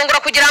kundongora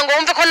kugira ngo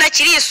wumve ko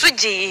nakiri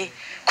isugi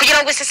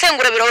kugira ngo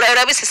isesengure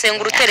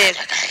urabisesengura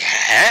uterera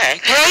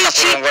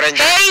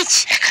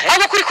iki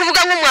ahubwo kuri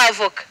kuvuga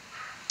nk'umwavoka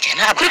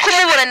kuri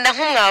kumuburanira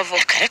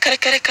nk'umwavoka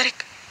reka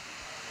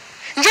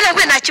njye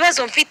nabwo nta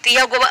kibazo mfite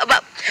Yago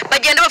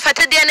bagenda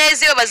bafate DNA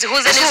ziyo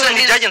bazihuze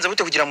n'izo byagenze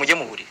gute kugira ngo ujye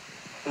mu buriri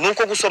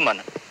nuko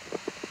gusomana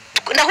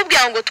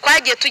ndakubwira ngo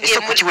twagiye tugiye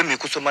muri kiwe mwe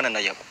gusomana na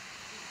Yago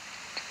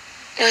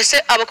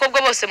ese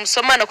abakobwa bose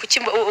musomana kuki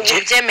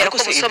ubyemera ko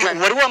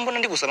musomana wari wambona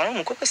ndi gusomana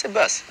n'umukobwa se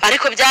basi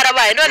ariko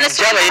byarabaye none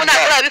se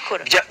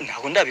ntabikora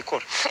ntago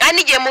ndabikora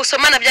nigiye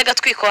musomana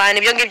by'agatwiko hano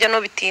ibyo ngibyo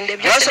no bitinde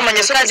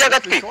byasomanye so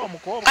by'agatwiko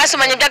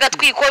kasomanye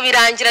by'agatwiko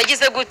birangira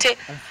agize gute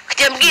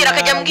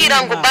akajya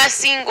mbwira ngo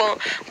basi ngo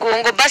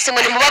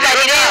ni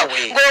mubabarire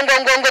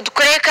ngo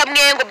dukore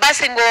kamwe ngo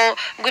basi ngo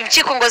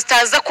impyiko ngo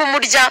zitaza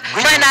kumurya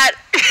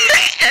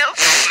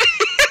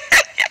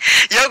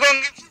Yago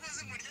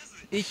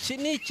iki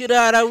ni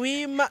ikirara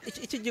wima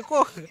iki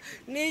gikoka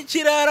ni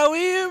ikirara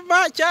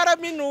wima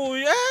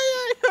cyaraminuye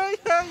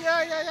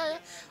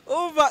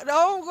uva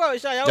ahubwo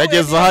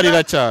yageze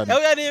harira cyane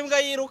yarimbwa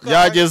yiruka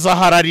yageze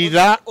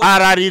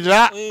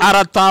hararira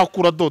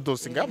aratakura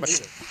dodosi ngamba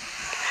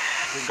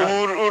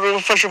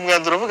urufasha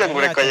umwanzuro uvuga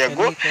ngo reka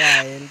Yago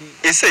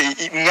ese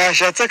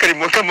mwashatse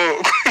akarimo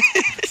k'amaboko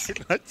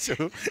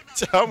nacyo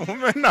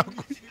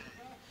cyamumenaguye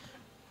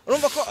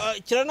urumva ko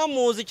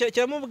kiranamuzi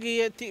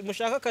kiramubwiye ati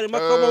mushaka akarima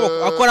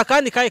k'amaboko akora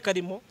kandi kaye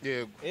karimo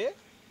yego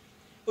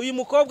uyu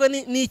mukobwa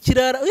ni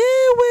ikirara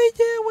yewe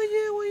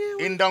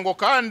inda ngo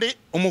kandi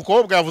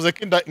umukobwa yavuze ko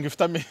inda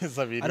ifite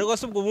amezi abiri ariko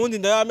se ubwo ubundi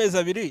inda y'amezi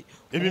abiri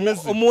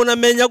umuntu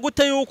amenya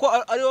gute yuko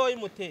ari wowe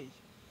yimuteye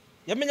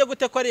yamenya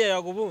gute ko ari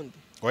Yago ubundi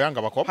oyanga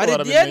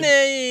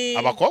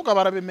abakobwa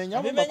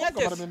barabimenya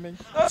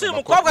uyu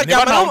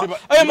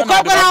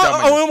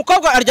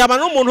mukobwa aryamana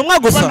n'umuntu umwe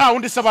gusa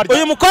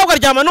uyu mukobwa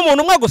aryamana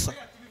n'umuntu umwe gusa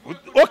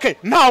okay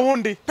nta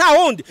wundi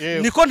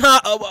niko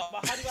nta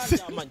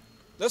baryamanye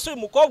ndetse uyu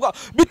mukobwa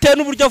bitewe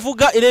n'uburyo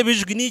avuga ireba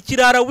ijwi ni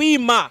ikirara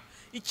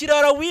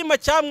wima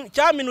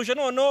cyaminuje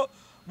noneho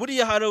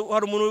buriya hari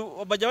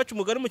umuntu bajya baca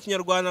umugani mu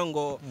kinyarwanda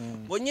ngo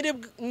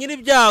nyiri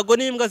ibyago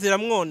n'imbwa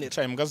ziramwonera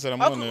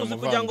uzi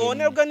kugira ngo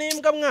wonerwe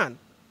n'imbwa mwana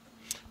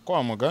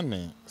kwa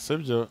mugani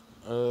sibyo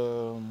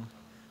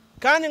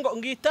kandi ngo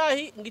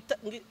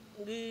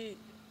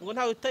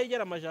ntawe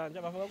utayigera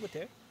amajanja bavuga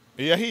gute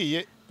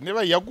yahiye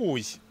niba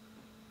yaguye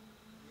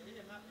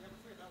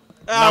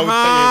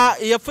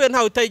yapfuye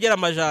ntawe utayigera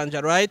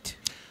amajanja right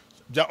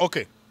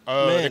okay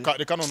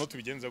reka noneho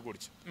tubigenze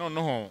gutya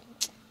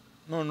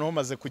noneho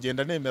maze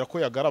kugenda nemera ko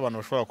yagara abantu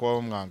bashobora kuba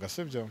bamwanga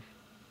sibyo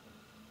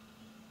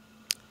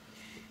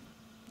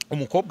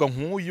umukobwa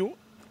nk'uyu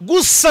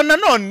gusa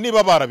nanone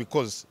niba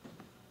barabikoze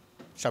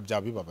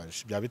byaba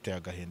bibabaje byaba biteye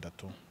agahinda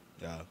tu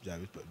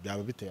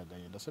byaba biteye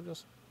agahinda sibyo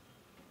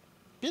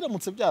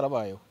biramutse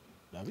byarabayeho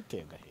byaba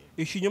biteye agahinda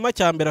ikinyoma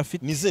cya mbere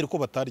afite nizere ko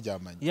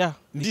bataryamanye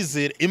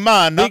ndizere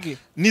Imana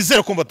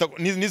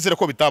nizere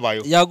ko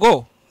bitabayeho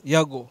Yago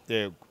yego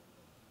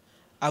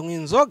anywa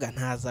inzoga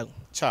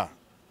ntazanywa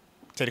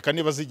kereka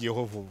niba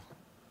zigiyeho vuba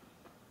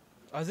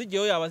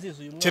azigiyeho yaba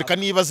azize uyu mwaka kereka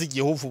niba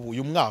zigiyeho vuba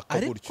uyu mwaka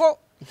gutyo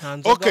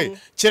okay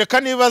kereka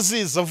niba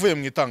ziza avuye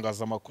mu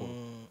itangazamakuru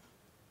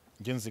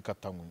nge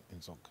nzikatanywe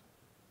inzoga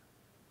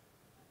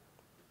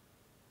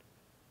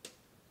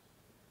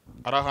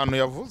ari ahantu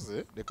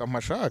yavuze reka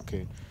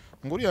mpashake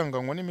nguriya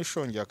nganywa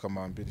n'imishongi ya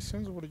kamambiri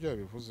sinzi uburyo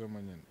yabivuzemo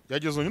nyine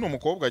yageze uyu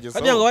umukobwa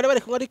kandi ngo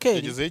bari kunywa rikeri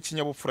yagezeho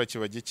ikinyabupfura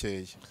kiba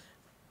gikeye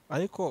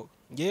ariko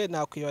nge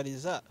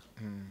nakwibariza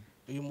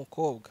uyu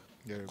mukobwa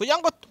kugira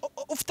ngo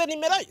ufite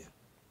nimero ye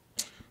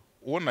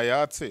ubona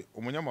yatse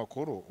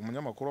umunyamakuru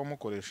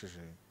wamukoresheje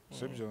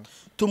sibyo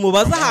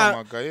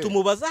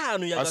tumubaza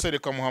ahantu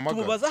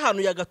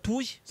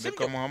yagatuye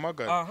reka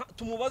muhamagare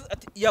tumubaza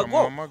ati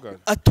Yago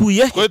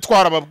atuye twe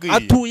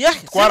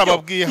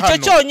twarababwiye hano icyo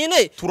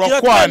cyonyine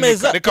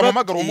turakwanika reka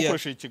muhamagare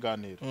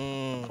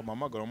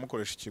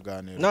umukoresha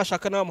ikiganiro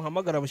nashaka nawe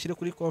muhamagara mushyire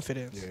kuri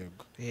conference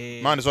yego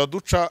mani zo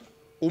duca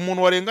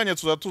umuntu warenganye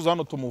tuzatuza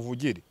hano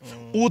tumuvugire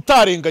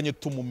utarenganye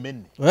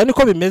tumumene oya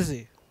niko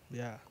bimeze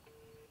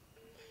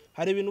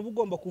hari ibintu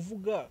ugomba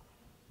kuvuga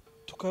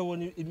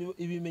tukabona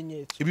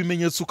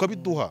ibimenyetso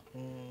ukabiduha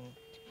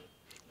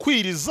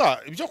kwiriza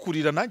ibyo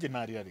kurira nanjye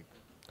narira reka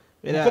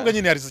umukobwa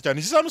nyine yariza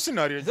cyane iki hano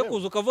sinarira zo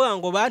kuza ukavuga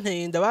ngo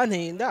banteye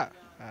inda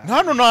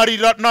hano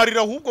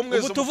narira ahubwo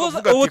mwese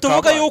ubu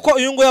tuvuga yuko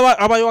uyu nguyu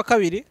abaye wa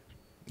kabiri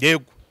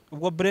yego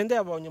ubwo Brenda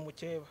yabonye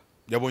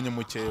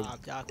mukeba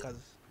byakaze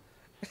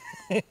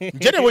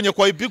njye nebonye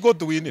kwa Big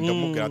Godwin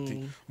ndamubwira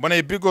ati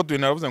mbona Big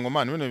Godwin aravuze ngo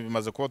man bino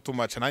bimaze kuba too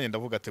much nanjye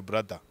ndavuga ati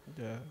brother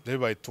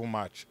bibaye too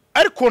much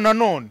ariko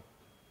nanone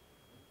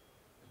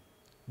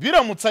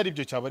biramutse ari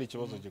byo cyaba ari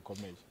ikibazo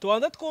gikomeye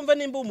tubanza twumve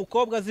nimba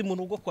umukobwa azi mu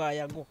rugo kwa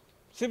Yago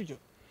sibyo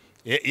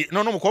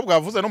none umukobwa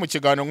yavuze no mu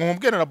kiganiro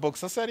nk'umubwira na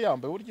boxer se yari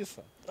yambaye urya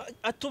isa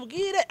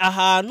atubwire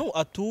ahantu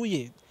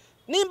atuye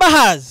nimba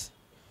hazi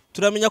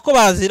turamenya ko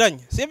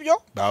baziranye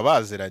sibyo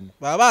baba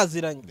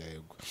baziranye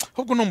yego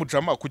ahubwo no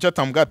mujama kuki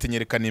atambwa ati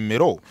nyereka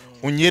nimero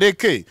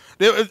unyereke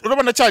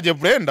urabona cyagiye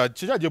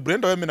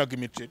Brenda wamenaga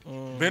imiceri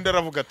Brenda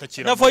aravuga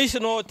atakira na voice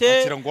note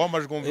akira ngo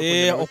wamajwe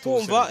umve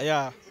ukumva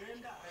ya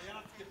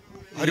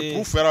hari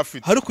proof yari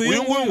afite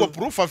uyu nguyu ngo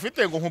proof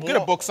afite ngo nkubwire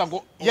boxer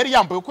ngo yari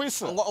yambaye uko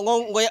isa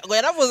ngo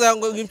yaravuze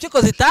ngo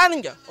impyiko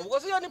zitandya ubwo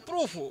siyo ni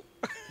proof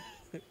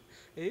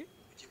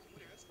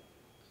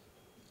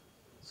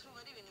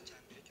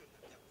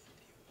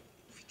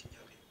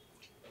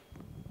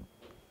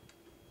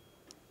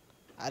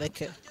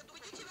areke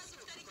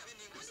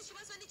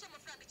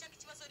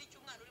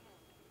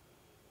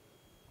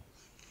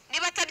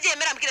niba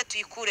atabyemera mbwira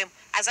tuyikuremo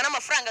azana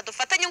amafaranga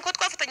dufatanye nkuko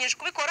twafatanyije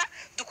kubikora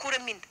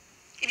dukuremo inda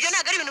ibyo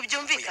ntabwo ari ibintu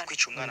byumvikana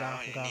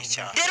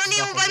rero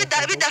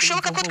niba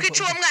bidashoboka ko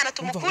twica uwo mwana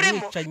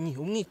tumukuremo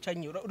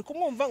umwicanyi uri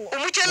kumwumva ngo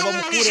umucyo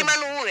n'umwijima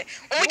n'uwe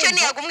umucyo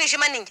niyaga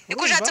umwijima ninjye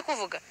niko ushatse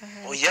kuvuga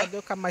oya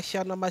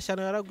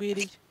amashyano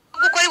yaragwiriye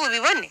kuko ari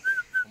bubibone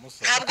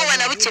ntabwo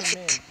banabuke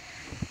mfite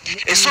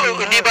ese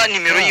niba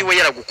nimero yiwe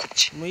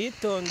yaragukubye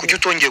kuki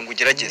utongeye ngo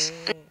ugerageze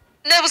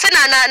nebuse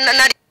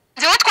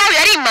nzewe twahuye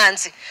ari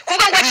imanzi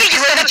kuvuga ngo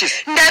akigizwe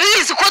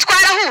ndabizi ko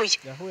twarahuye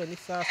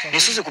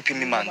nisuze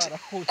gupima imanzi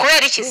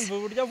kubera iki se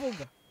uburyo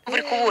avuga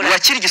uri kubura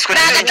wakirigizwe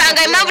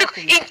nagatanga impamvu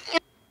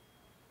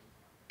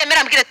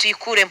emera mbwira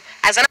tuyikuremo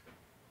azana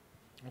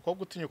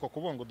umukobwa utinyuka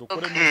kuvuga ngo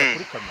dukore neza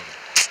kuri kamera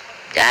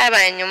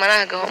byabaye nyuma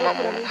nagahoma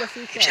mu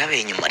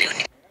byabaye nyuma rero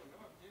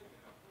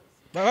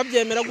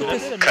babyemera gute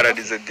se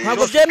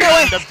ntabwo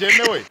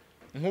byemewe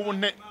nk'ubu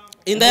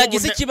Inda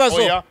yagize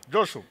ikibazo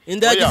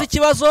Inda yagize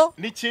ikibazo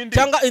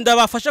cyangwa inda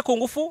bafashe ku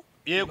ngufu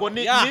yego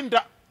ni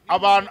inda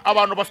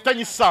abantu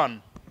bafitanye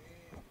isano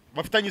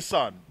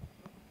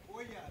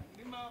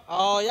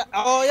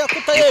oya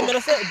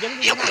kutayemera se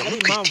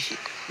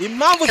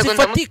impamvu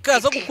zifatika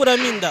zo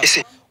gukuramo inda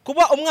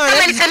kuba umwana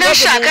yamanitse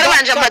n'abashaka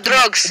arabanje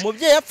amadrogs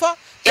umubyeyi apfa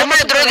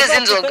yamaye droge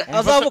z'inzoga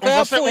azavuka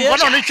yapfuye umva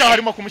none icyaha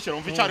arimo kumushyira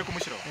umva icyaha ari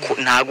kumushyira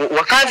ntago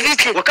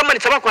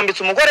wakamanitse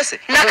bakwambitse umugore se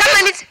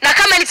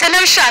nakamanitse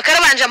n'abashaka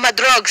arabanje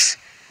amadrogs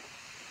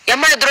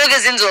yamaye droge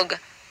z'inzoga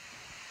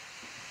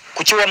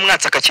kuki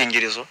wamwatsa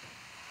akakingirizo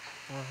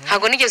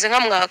ntago nigeze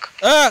nkamwaka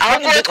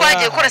ahubwo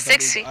twagiye gukora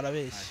sexy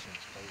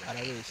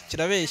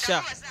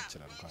kirabeshya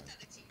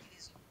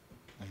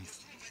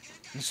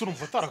nisuru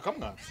umva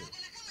atarakamwatse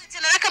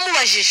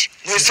narakamubajije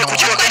nese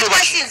kuki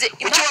wakamubajije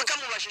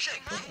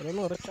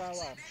rero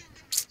cyabana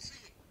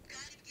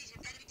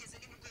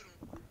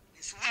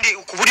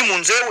kuburi mu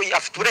nzu ye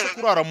afite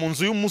uburenganzira kurara mu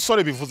nzu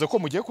y'umusore bivuze ko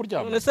mugiye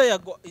kuryama none se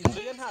Yago inzu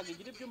ye ntabwo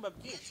igira ibyumba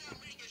byinshi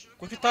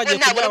kuki utagiye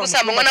kuryama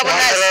gusambanywa nabo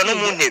nazi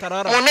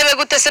mu ntebe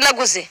gute se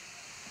naguze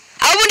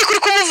aho ubundi kuri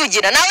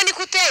kumuvugira nawe ni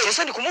kuteye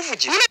ese ndi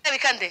kumuvugira none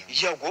bikande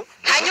Yago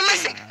hanyuma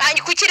se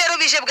kuki rero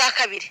bije bwa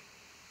kabiri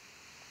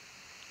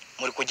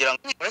muri kugira ngo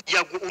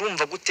Yago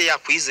urumva gute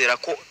yakwizera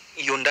ko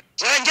iyo nda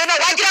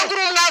wagira ngo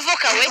uri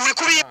umwavoka we uri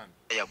kuri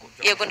Yago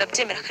yego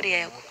ndabyemera kariya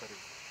Yago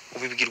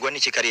ubibwirwa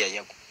n'iki kariya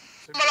Yago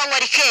mabanywa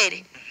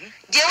rikere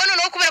jewe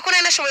noneho kubera ko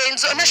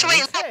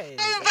nashoboye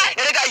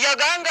erega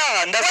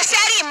Yaganga ndabase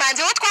ari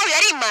imanzi wo twahuye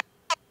ari imanzi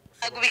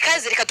ntabwo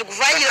bikaze reka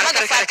tuguvanyire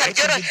bagafata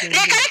byoro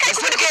reka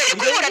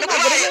kubura no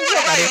kubura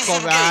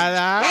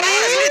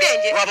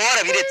waba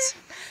warabiretse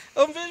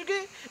umva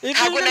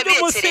ijwi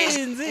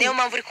ry'umusinzi niyo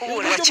mpamvu uri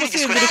kubura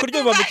ry'umusinzi uri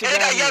kuryumva mu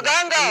kiganiro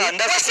yaganga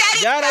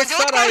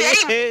yarasaraye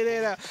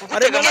kerera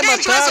arimo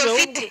n'amatabe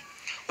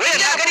wewe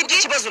ntabwo ari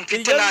ikibazo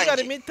mfite nanjye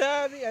harimo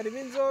itabi harimo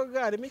inzoga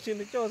harimo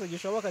ikintu cyose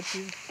gishoboka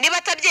kibi niba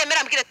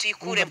atabyemera mbwira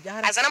tuyikuremo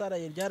azana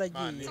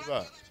ryaragiye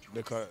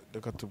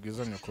reka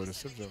tubwizanye kore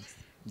sibyo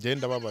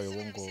ngenda babaye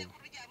ubu ngubu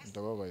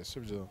ndababaye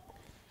sibyo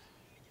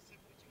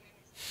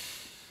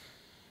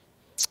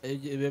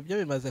ibyo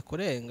bimaze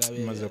kurenga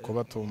bimaze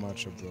kuba too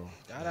much bro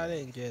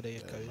byararengereye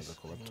kabisa bimaze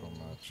kuba too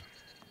much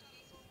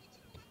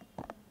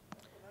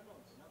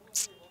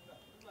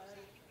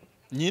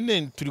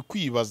nyine turi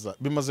kwibaza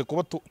bimaze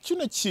kuba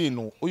kino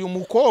kintu uyu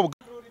mukobwa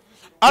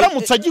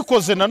aramutse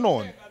agikoze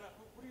nanone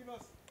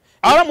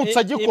aramutse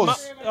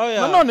agikoze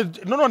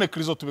nanone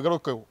Kristo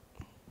tubigarukeho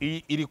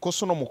iri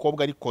koso no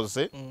mukobwa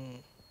arikoze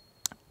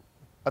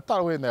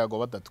atari Yago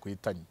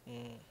badatwitanye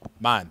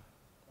man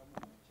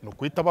no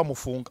kwita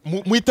bamufunga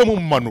muhite mu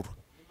manura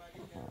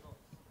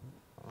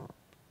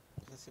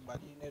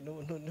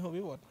niho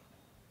bibona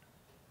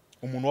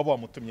umuntu waba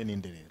wamutumye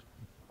n'inderero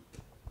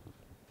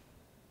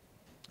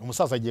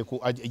umusaza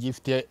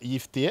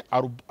yifitiye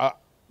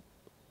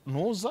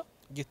ntuza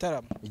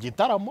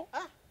igitaramo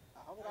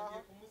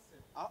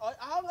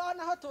aho ngaho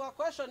naho tuba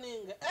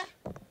questioning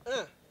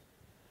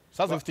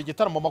saza mfite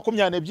igitaramo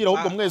 22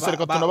 ahubwo mwese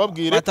reka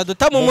tunababwire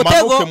bataduta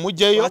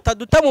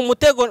mu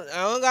mutego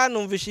aho ngaho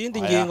numvisha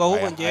iyindi ngingo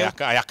ahubwo ngiye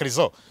aya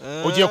Kristo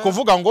ugiye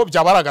kuvuga ngo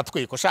byaba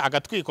agatwiko sha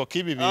agatwiko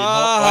k'ibi bintu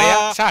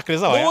oya sha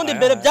Kristo oya ubundi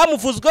mbere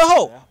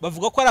byamuvuzweho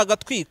bavuga ko ari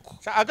agatwiko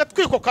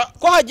agatwiko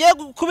ko hagiye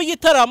kuba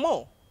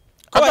igitaramo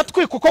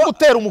agatwiko ko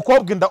gutera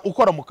umukobwa inda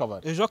ukora mu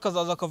kabari ejo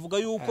akazaza akavuga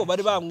yuko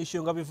bari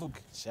bamwishyuye ngo abivuge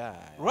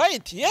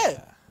right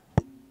yeah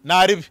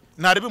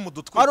naribi mu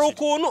dutwiko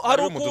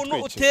hari ukuntu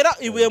utera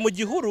ibuye mu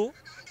gihuru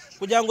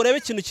kugira ngo urebe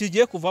ikintu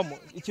kigiye kuvamo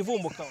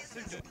ikivumbuka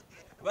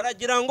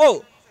baragira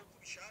ngo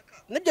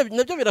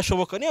nibyo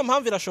birashoboka niyo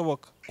mpamvu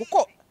irashoboka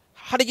kuko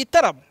hari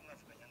igitaramo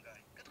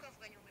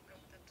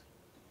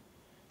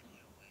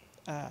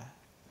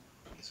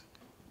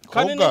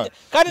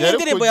kandi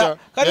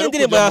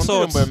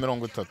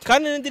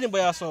n'indirimbo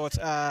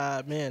yasohotse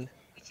amen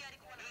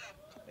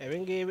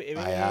ibingibi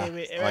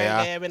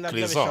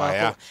nabyo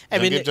bishobora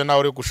ibyo nawe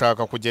uri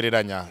gushaka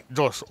kugereranya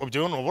Josh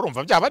ubyo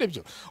urumva byaba ari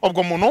byo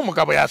ubwo umuntu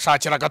w'umugabo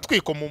yashakira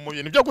agatwiko mu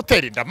bintu byo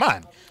gutera inda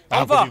man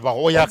ntabwo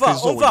bibaho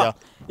yakwizuya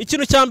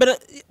ikintu cya mbere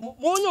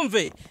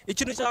munyumve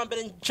ikintu cya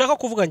mbere nshaka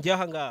kuvuga ngiye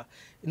aha ngaha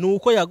ni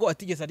uko Yago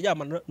atigeze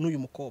aryamana n'uyu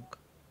mukobwa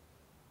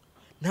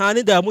nta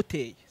n'inda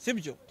yamuteye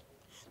sibyo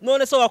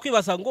none so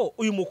wakwibaza ngo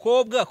uyu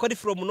mukobwa ko ari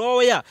from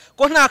nowhere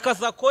ko nta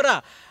kazi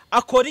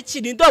akora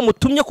iki ninde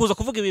wamutumye kuza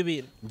kuvuga ibi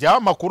bintu bya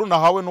makuru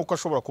nahawe nuko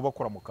ashobora kuba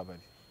akora mu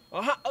kabari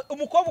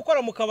umukobwa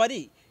ukora mu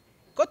kabari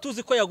ko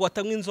tuzi ko Yago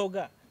atanywa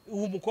inzoga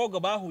uwo mukobwa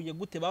bahuriye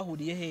gute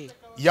bahuriye he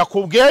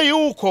yakubwiye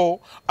yuko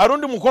ari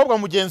undi mukobwa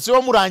mugenzi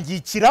we murangiye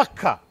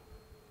ikiraka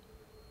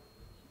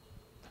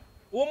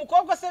uwo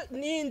mukobwa se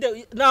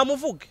ninde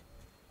namuvuge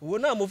uwo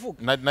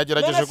namuvuga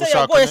nagerageje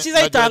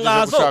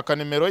gushaka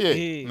nimero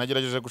ye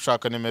nagerageje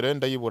gushaka nimero ye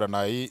ndayibura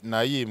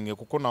nayimwe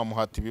kuko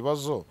namuhata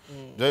ibibazo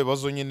bya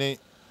bibazo nyine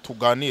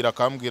tuganira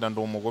akambwira ndi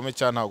umugome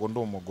cyane ntago ndi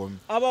umugome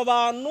aba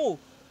bantu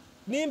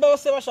nimba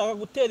bose bashaka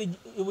gutera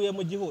ibuye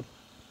mu gihuru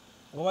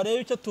ngo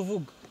barebe icyo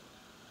tuvuga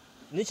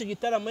n'iki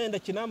gitaramo yenda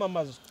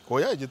kinamamaza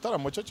oya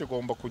igitaramo cyo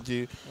kigomba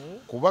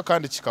kuba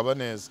kandi kikaba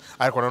neza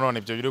ariko nanone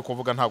ibyo biri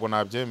kuvuga ntago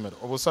nabyemera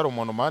ubu sari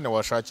umuntu mane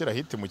washakira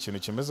hiti mu kintu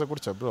kimeze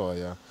gutya bro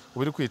ya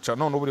ubiri kwica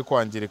none ubiri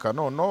kwangirika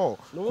none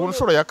ku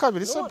nshuro ya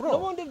kabiri se bro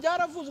n'ubundi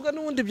byaravuzwe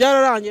n'ubundi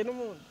byararangiye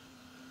n'ubundi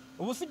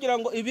ubu sigira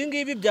ngo ibi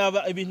ngibi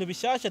byaba ibintu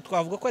bishyashya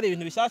twavuga ko ari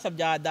ibintu bishyashya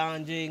bya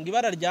danje ngo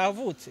ibara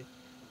ryavutse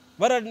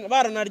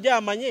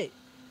baranaryamanye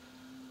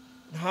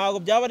ntago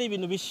byaba ari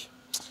ibintu bishya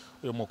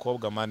uyu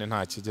mukobwa mane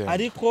nta kigenda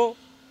ariko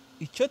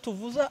icyo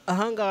tuvuza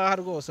ahangaha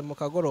rwose mu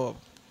kagoroba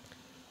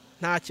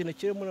nta kintu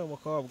kiri muri uyu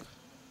mukobwa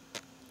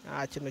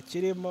nta kintu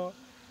kirimo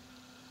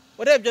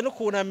urebye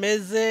n'ukuntu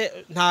ameze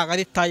ntago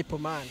ari type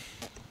man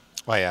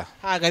oya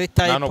ntago ari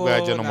type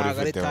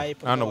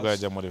nta nubwo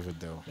yajya muri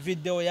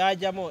video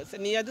yajyamo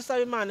niya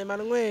dusaba Imana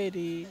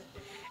Emmanuel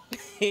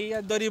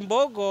niya dore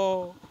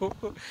imbogo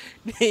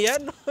niya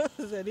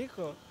noze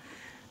ariko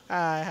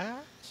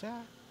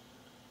sha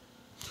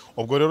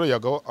ubwo rero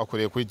Yago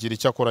akwiriye kugira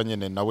icyo akora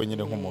nyine nawe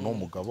nyine nk'umuntu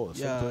w'umugabo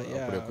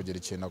akwiriye kugira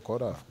ikintu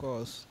akora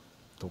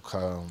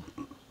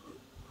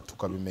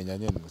tukabimenya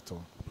nyine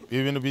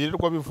ibi bintu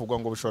birirwa bivugwa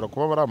ngo bishobora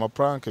kuba ari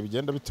amaprank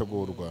bigenda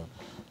bitegurwa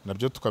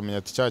nabyo tukamenya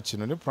ati cya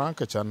kintu ni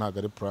prank cyane ntago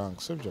ari prank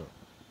sibyo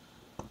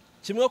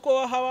kimwe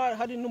ko haba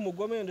hari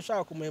n'umugome wenda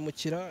ushaka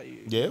kumuhemukira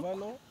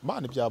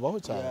mani byabaho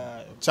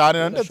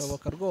cyane ndetse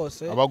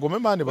abagome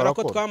mani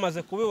barakora ko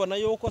twamaze kubibona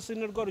yuko si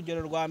nirwo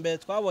rugero rwa mbere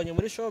twabonye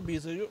muri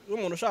showbiz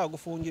y'umuntu ushaka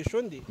gufungisha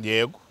undi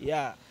yego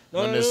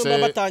none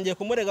batangiye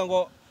kumurega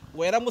ngo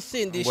ngo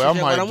yaramusindishije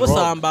ngo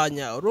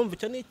aramusambanya urumva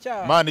icyo ni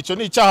icyaha man icyo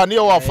ni icyaha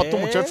niyo wafata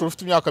umukecuru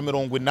ufite imyaka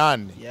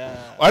 80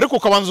 ariko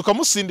ukabanza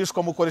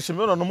ukamusindishwa mukoresha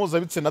imibonano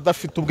mpuzabitsina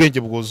adafite ubwenge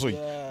bwuzuye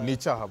ni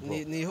icyaha bro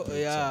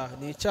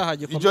ni icyaha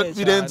gikomeye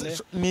cyane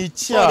ni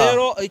icyaha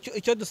rero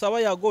icyo dusaba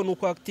Yago ni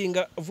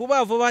ukwakitinga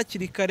vuba vuba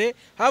hakiri kare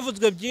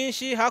havuzwe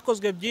byinshi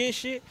hakozwe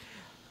byinshi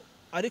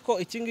ariko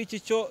iki ngiki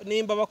cyo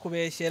nimba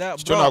bakubeshyera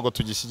cyo ntago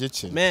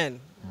tugishyigikiye man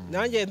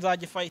nanjye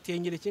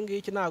nzagifightingira iki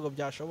ngiki ntago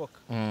byashoboka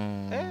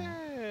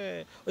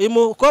uyu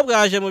mukobwa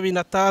yaje mu bintu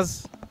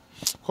atazi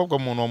kobwa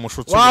umuntu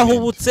wamushutse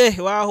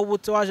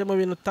wahubutse waje mu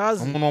bintu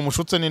utazi umuntu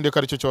wamushutse ninde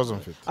kari cyo kibazo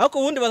mfite ariko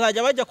ubundi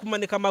bazajya bajya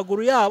kumanika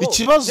amaguru yabo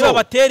ikibazo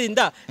batera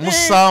inda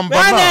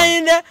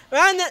musambana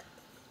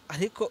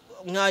ariko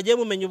mwagiye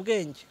mumenya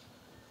ubwenge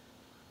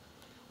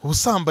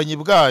ubusambanyi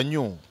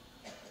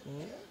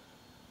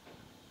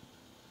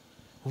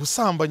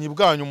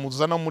bwanyu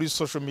muzana muri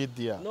social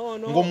media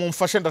ngo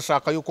mumfashe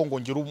ndashaka yuko ngo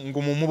ngira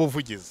ngo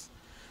mumubuvugize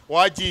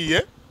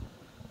wagiye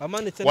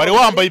wari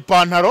wambaye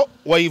ipantaro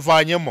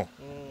wayivanyemo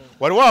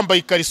wari wambaye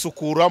ikariso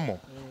ukuramo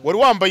wari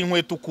wambaye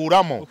inkweto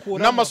ukuramo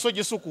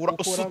n'amasogisi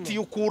usutiye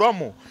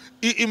ukuramo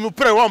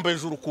imupira wambaye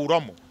hejuru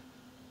ukuramo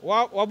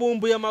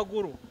wabumbuye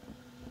amaguru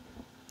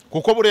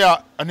kuko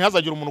buriya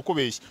ntihazagira umuntu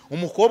ukubeshya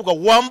umukobwa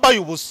wambaye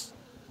ubusa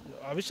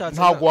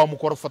ntabwo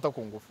wamukora ufata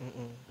ku ngufu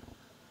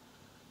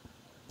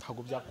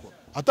ntabwo byakora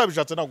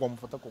atabishatse ntabwo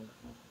wamufata ku ngufu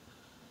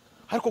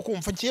ariko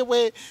kumva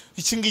ngewe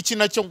iki ngiki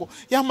nacyo ngo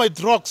yambaye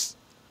drugs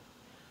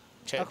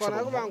akora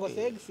kuvuga ngo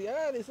sexy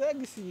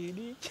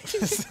ni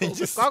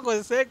sexy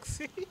twakoze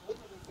sexy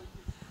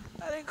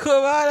ariko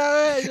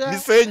baraweja ni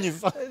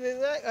senyiza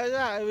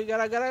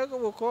bigaragara ko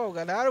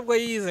umukobwa ntabwo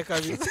yize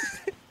kabisa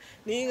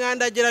ni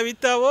nkandagira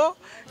bitabo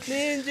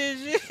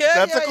ninjiji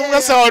cyatse ko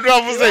mwese abantu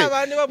bavuze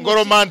ngo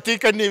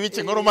romantique ni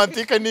ibiki ngo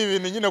romantique ni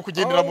ibintu nyine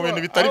kugendera mu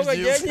bintu bitari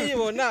byiza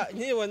nkibona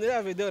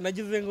iriya video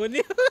nagize ngo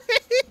ni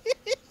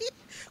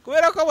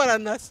kubera ko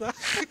baranasa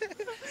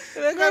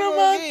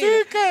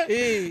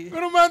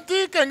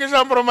romantique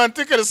ngijambo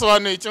romantique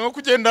risobanuye iki nko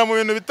kugendera mu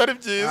bintu bitari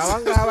byiza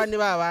abangaba ni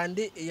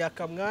babandi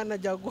yakamwana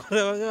ajya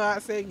gura bamwe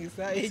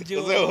basengisa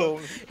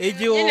igihugu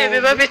nyine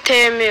biba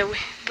bitemewe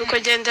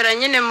tukagendera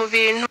nyine mu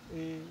bintu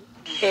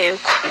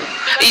yego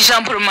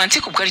ijambo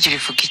romantique ubwo ari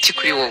rivuga iki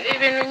kuri wowe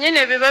ibintu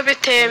nyine biba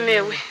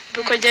bitemewe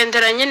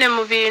tukagendera nyine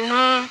mu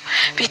bintu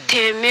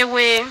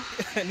bitemewe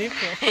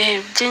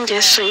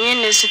by'ingeso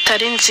nyine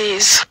zitari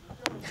nziza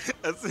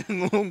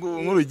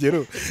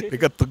nk'urugero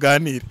reka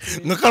tuganire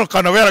nk'akano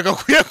kantu aba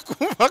yaragakuye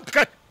kumva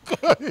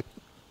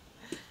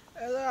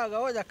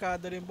agabanya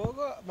kadora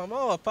imbogo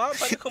mama wa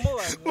pampa ariko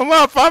mubaza mama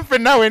wa pampa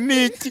nawe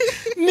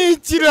ni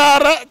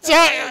ikirara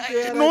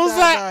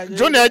nuza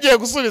John yagiye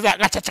gusubiza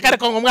gacaca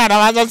ariko ngo umwana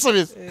abanza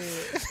nsubiza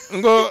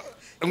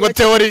ngo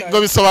teori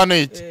ngo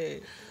bisobanuye iki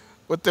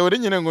ngo teori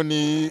nyine ngo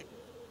ni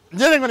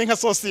nka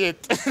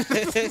societe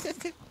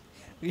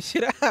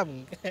bishyira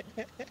hamwe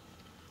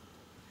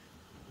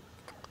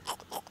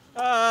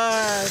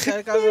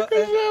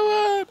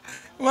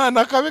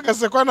mwana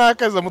kabikase kwa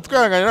nakaza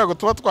mutwanganya ntago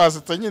tuba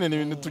twasetse nyine ni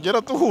ibintu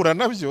tugera tuhura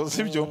nabyo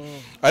sibyo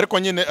ariko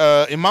nyine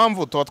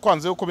impamvu tuba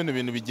twanze yuko bino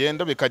bintu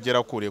bigenda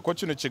bikagera kure ko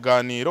kino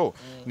kiganiro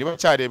niba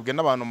cyarebwe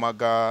n'abantu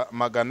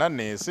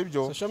 400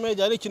 sibyo social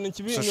media ari ikintu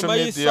kibi nyuma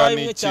y'isaha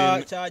imwe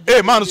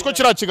cya man usko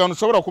kira kiganiro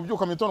ushobora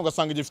kubyuka mu gitondo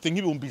ugasanga gifite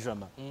nk'ibihumbi 100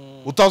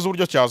 utazi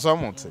uburyo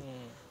cyazamutse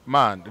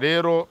man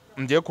rero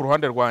ngiye ku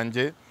ruhande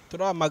rwanjye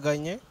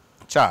turamaganye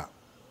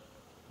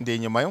ndi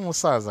inyuma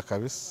y'umusaza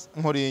kabisa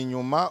nkuri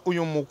inyuma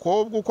uyu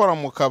mukobwa ukora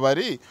mu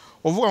kabari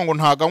uvuga ngo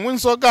ntaga anywa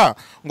inzoga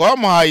ngo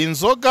bamuhaye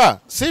inzoga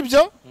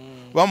sibyo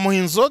bamuha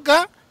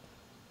inzoga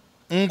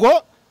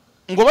ngo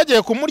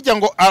bagiye kumurya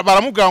ngo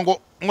baramubwira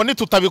ngo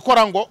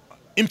nitutabikora ngo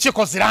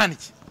impyiko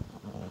zirandya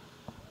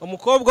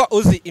umukobwa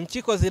uzi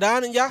impyiko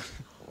zirandya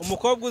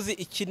umukobwa uzi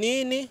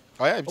ikinini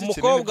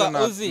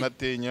umukobwa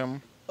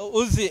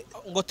uzi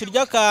ngo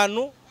turya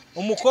akantu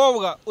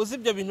umukobwa uzi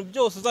ibyo bintu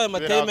byose uzaye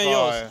mateme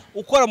yose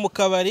ukora mu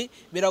kabari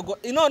birago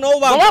noneho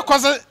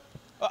bakoze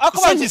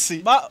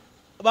segisi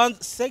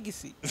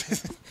segisi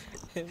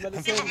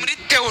muri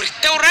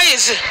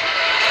teorize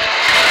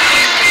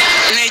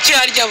ni iki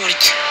harya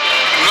buryo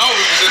nawe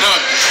ubivuze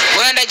ntabwo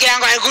wenda ngira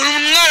ngo ariko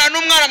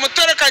n'umwana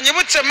mutorekanye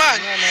butse man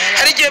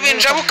hari igihe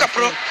binjabuka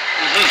pro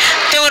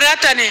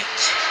teoratane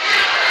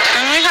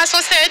nka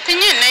society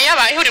nyine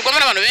yabaye ihurirwamo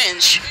n'abantu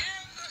benshi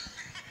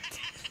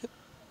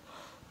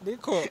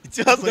niko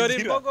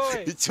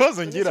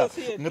ikibazo ngira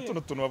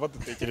n'utuntu baba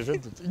dutekereje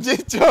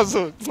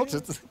ikibazo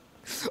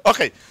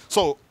okay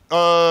so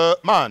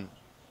man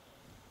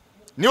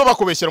niba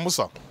bakubeshyira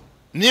musa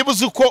niba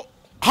uzi ko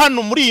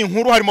hano muri iyi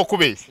nkuru harimo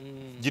kubeshya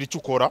gira icyo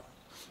ukora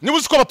niba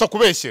uzi ko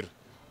batakubeshyira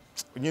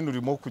nyine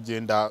urimo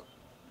kugenda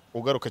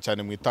ugaruka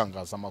cyane mu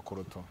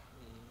itangazamakuru to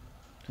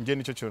nge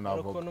nicyo kintu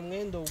navuga ukuntu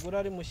umwenda ugura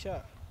ari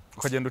mushya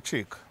ukagenda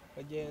ucika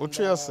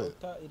uciye se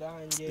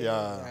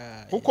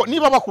kuko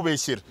niba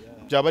bakubeshyira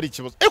byaba ari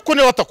ikibazo eko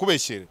niba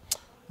batakubeshyira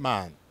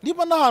man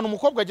niba n'ahantu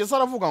umukobwa ageze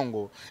aravuga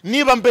ngo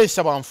niba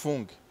mbeshya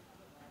bamfunge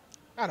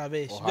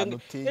arabeshya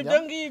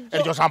ibyo ngibyo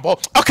iryo jambo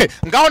okay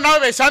ngaho nawe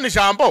beshana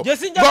ijambo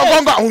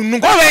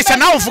ngo besha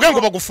nawe uvuge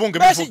ngo bagufunge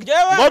bivuge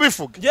ngo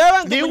bivuge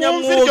ni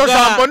wumva iryo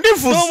jambo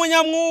ndivuze ni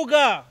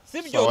umunyamwuga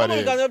sibyo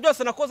n'umuganiro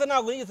byose nakoze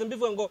ntabwo nigeze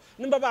mbivuga ngo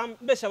nimba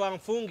bambesha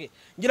bamfunge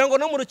ngira ngo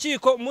no mu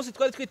rukiko umunsi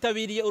twari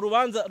twitabiriye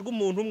urubanza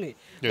rw'umuntu umwe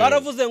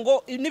baravuze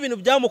ngo n'ibintu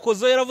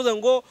byamukoze yaravuze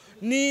ngo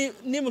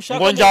ni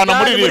mushaka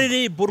muri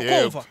RIB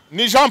urukumva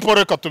ni Jean Paul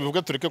reka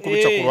tubivuge tureke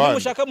kubica ku ruhande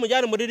mushaka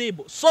mujyane muri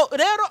RIB so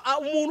rero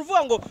umuntu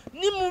uvuga ngo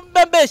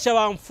nimbambesha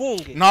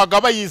bamfunge ntago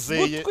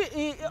abayizeye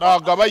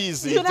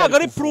ntago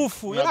ari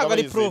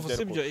proof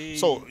sibyo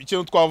so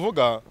ikintu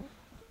twavuga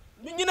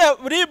nyine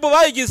RIB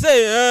bayigize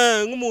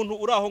nk'umuntu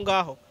uri aho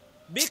ngaho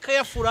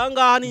bikayafura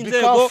ngaha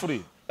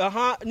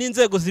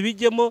n'inzego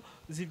zibijyemo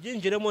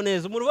zibyinjiremo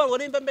neza umuntu uvuga ngo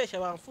nimba mbeshya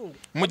bamfunge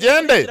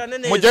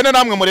mugende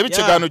namwe murebe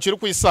ikiganiro kiri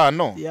ku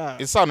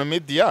Isano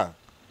Media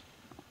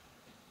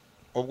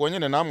ubwo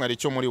nyine namwe ari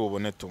cyo muri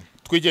bubone tu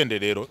twigende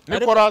rero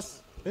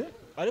Nicolas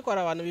ariko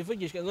hari abantu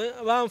bivugishwe ngo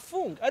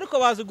bamfunge ariko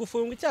bazi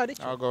gufunga icyari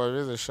cyo ntago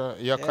babizesha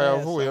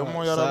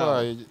yakayavuyemo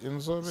yarabaye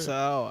inzobe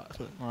sawa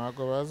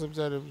ntago bazi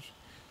byari byo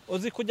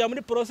uzi kujya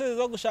muri process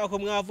zo gushaka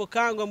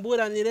umwavoka ngo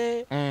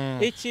mburanire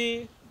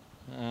iki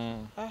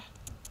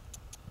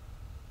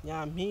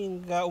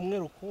nyampinga umwe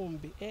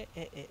rukumbi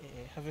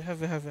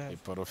have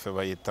iporofe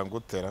bayita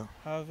ngutera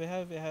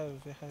have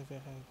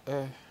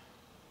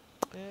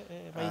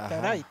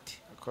bayita right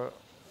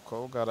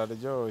ko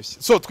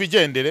bwararyoshye so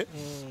twigendere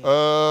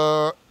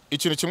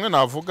ikintu kimwe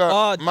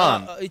navuga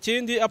man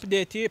ikindi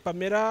update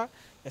Pamela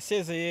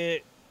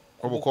yasezeye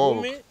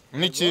ubukobwa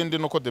n'ikindi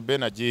nuko The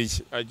Ben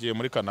agiye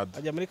muri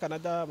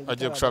Canada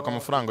agiye gushaka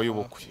amafaranga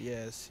y'ubukwe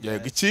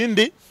yego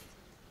ikindi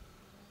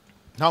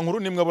nta nkuru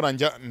nimwe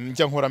buranja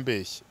njya nkora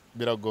mbeshye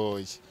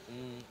biragoye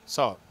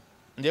so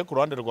ngiye ku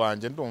ruhande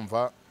rwanjye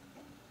ndumva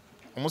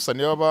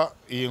umusani baba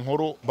iyi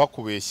nkuru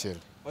bakubeshyera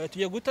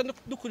tugiye guhita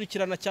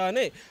dukurikirana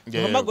cyane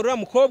duhamagara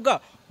mukobwa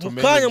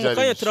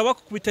mukanya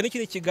turabakubita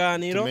n'ikindi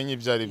kiganiro tumenye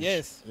ibyo ari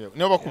byo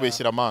niyo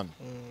bakubeshyira man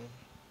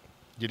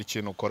gira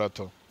ikintu ukora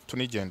to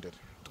tunigendere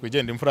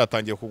twigende imvura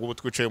yatangiye kugubu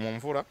twicaye mu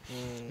mvura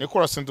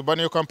Nicolas Dubai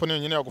niyo company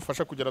yonyine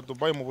yagufasha kugera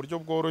Dubai mu buryo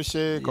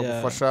bworoshye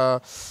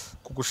kagufasha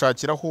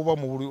kugushakira huba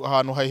mu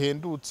ahantu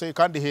hahendutse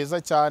kandi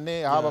heza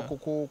cyane haba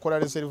gukora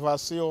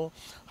reservation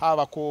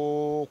haba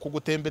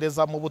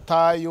kugutembereza mu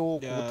butayu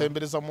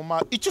kugutembereza mu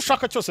icyo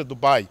ushaka cyose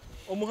Dubai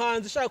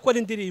umuhanzi ushaka gukora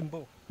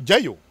indirimbo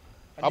jyayo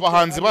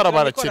abahanzi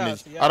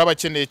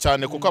arabakeneye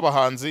cyane kuko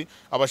abahanzi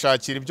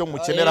abashakira ibyo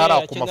mukenera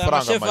hari ku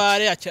mafaranga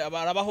make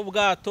arabaho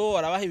ubwato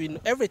arabaho ibintu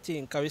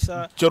everything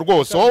kabisa cyo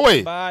rwose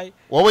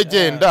wowe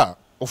genda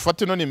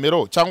ufate ino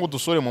nimero cyangwa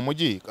udusore mu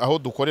mujyi aho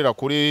dukorera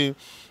kuri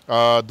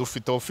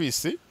dufite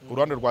office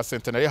uruhande rwa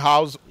Centenary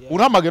House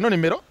uramage ino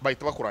nimero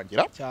bahita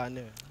bakurangira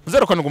cyane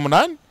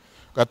 078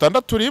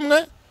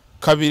 631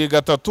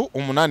 2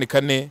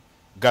 3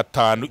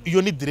 8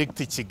 iyo ni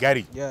direct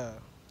Kigali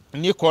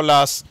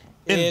Nicolas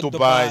in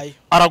Dubai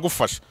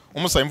aragufasha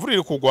umusaye imvura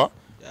iri kugwa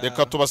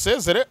reka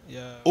tubasezere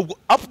ubwo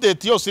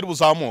update yose iri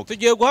buzamuka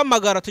tugiye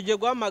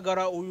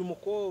guhamagara uyu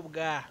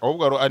mukobwa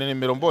ahubwo ari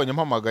nimero mbonye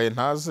mpamagaye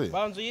ntaze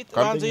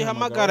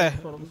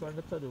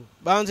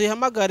banzu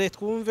yihamagare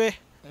twumve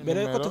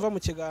mbere yuko tuva mu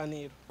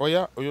kiganiro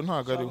oya uyu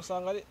ntago ari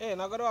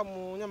ntago ari wa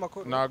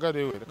munyamakuru ntago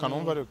ari we reka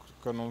numva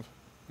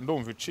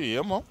ndumva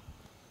iciyemo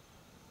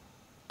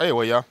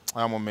oya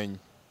amumenye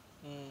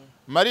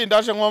Mari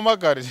ndaje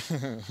nkwamagare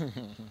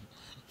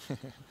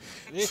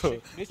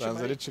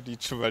Sanza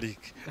ricu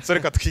barike. So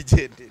reka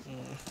twigendere.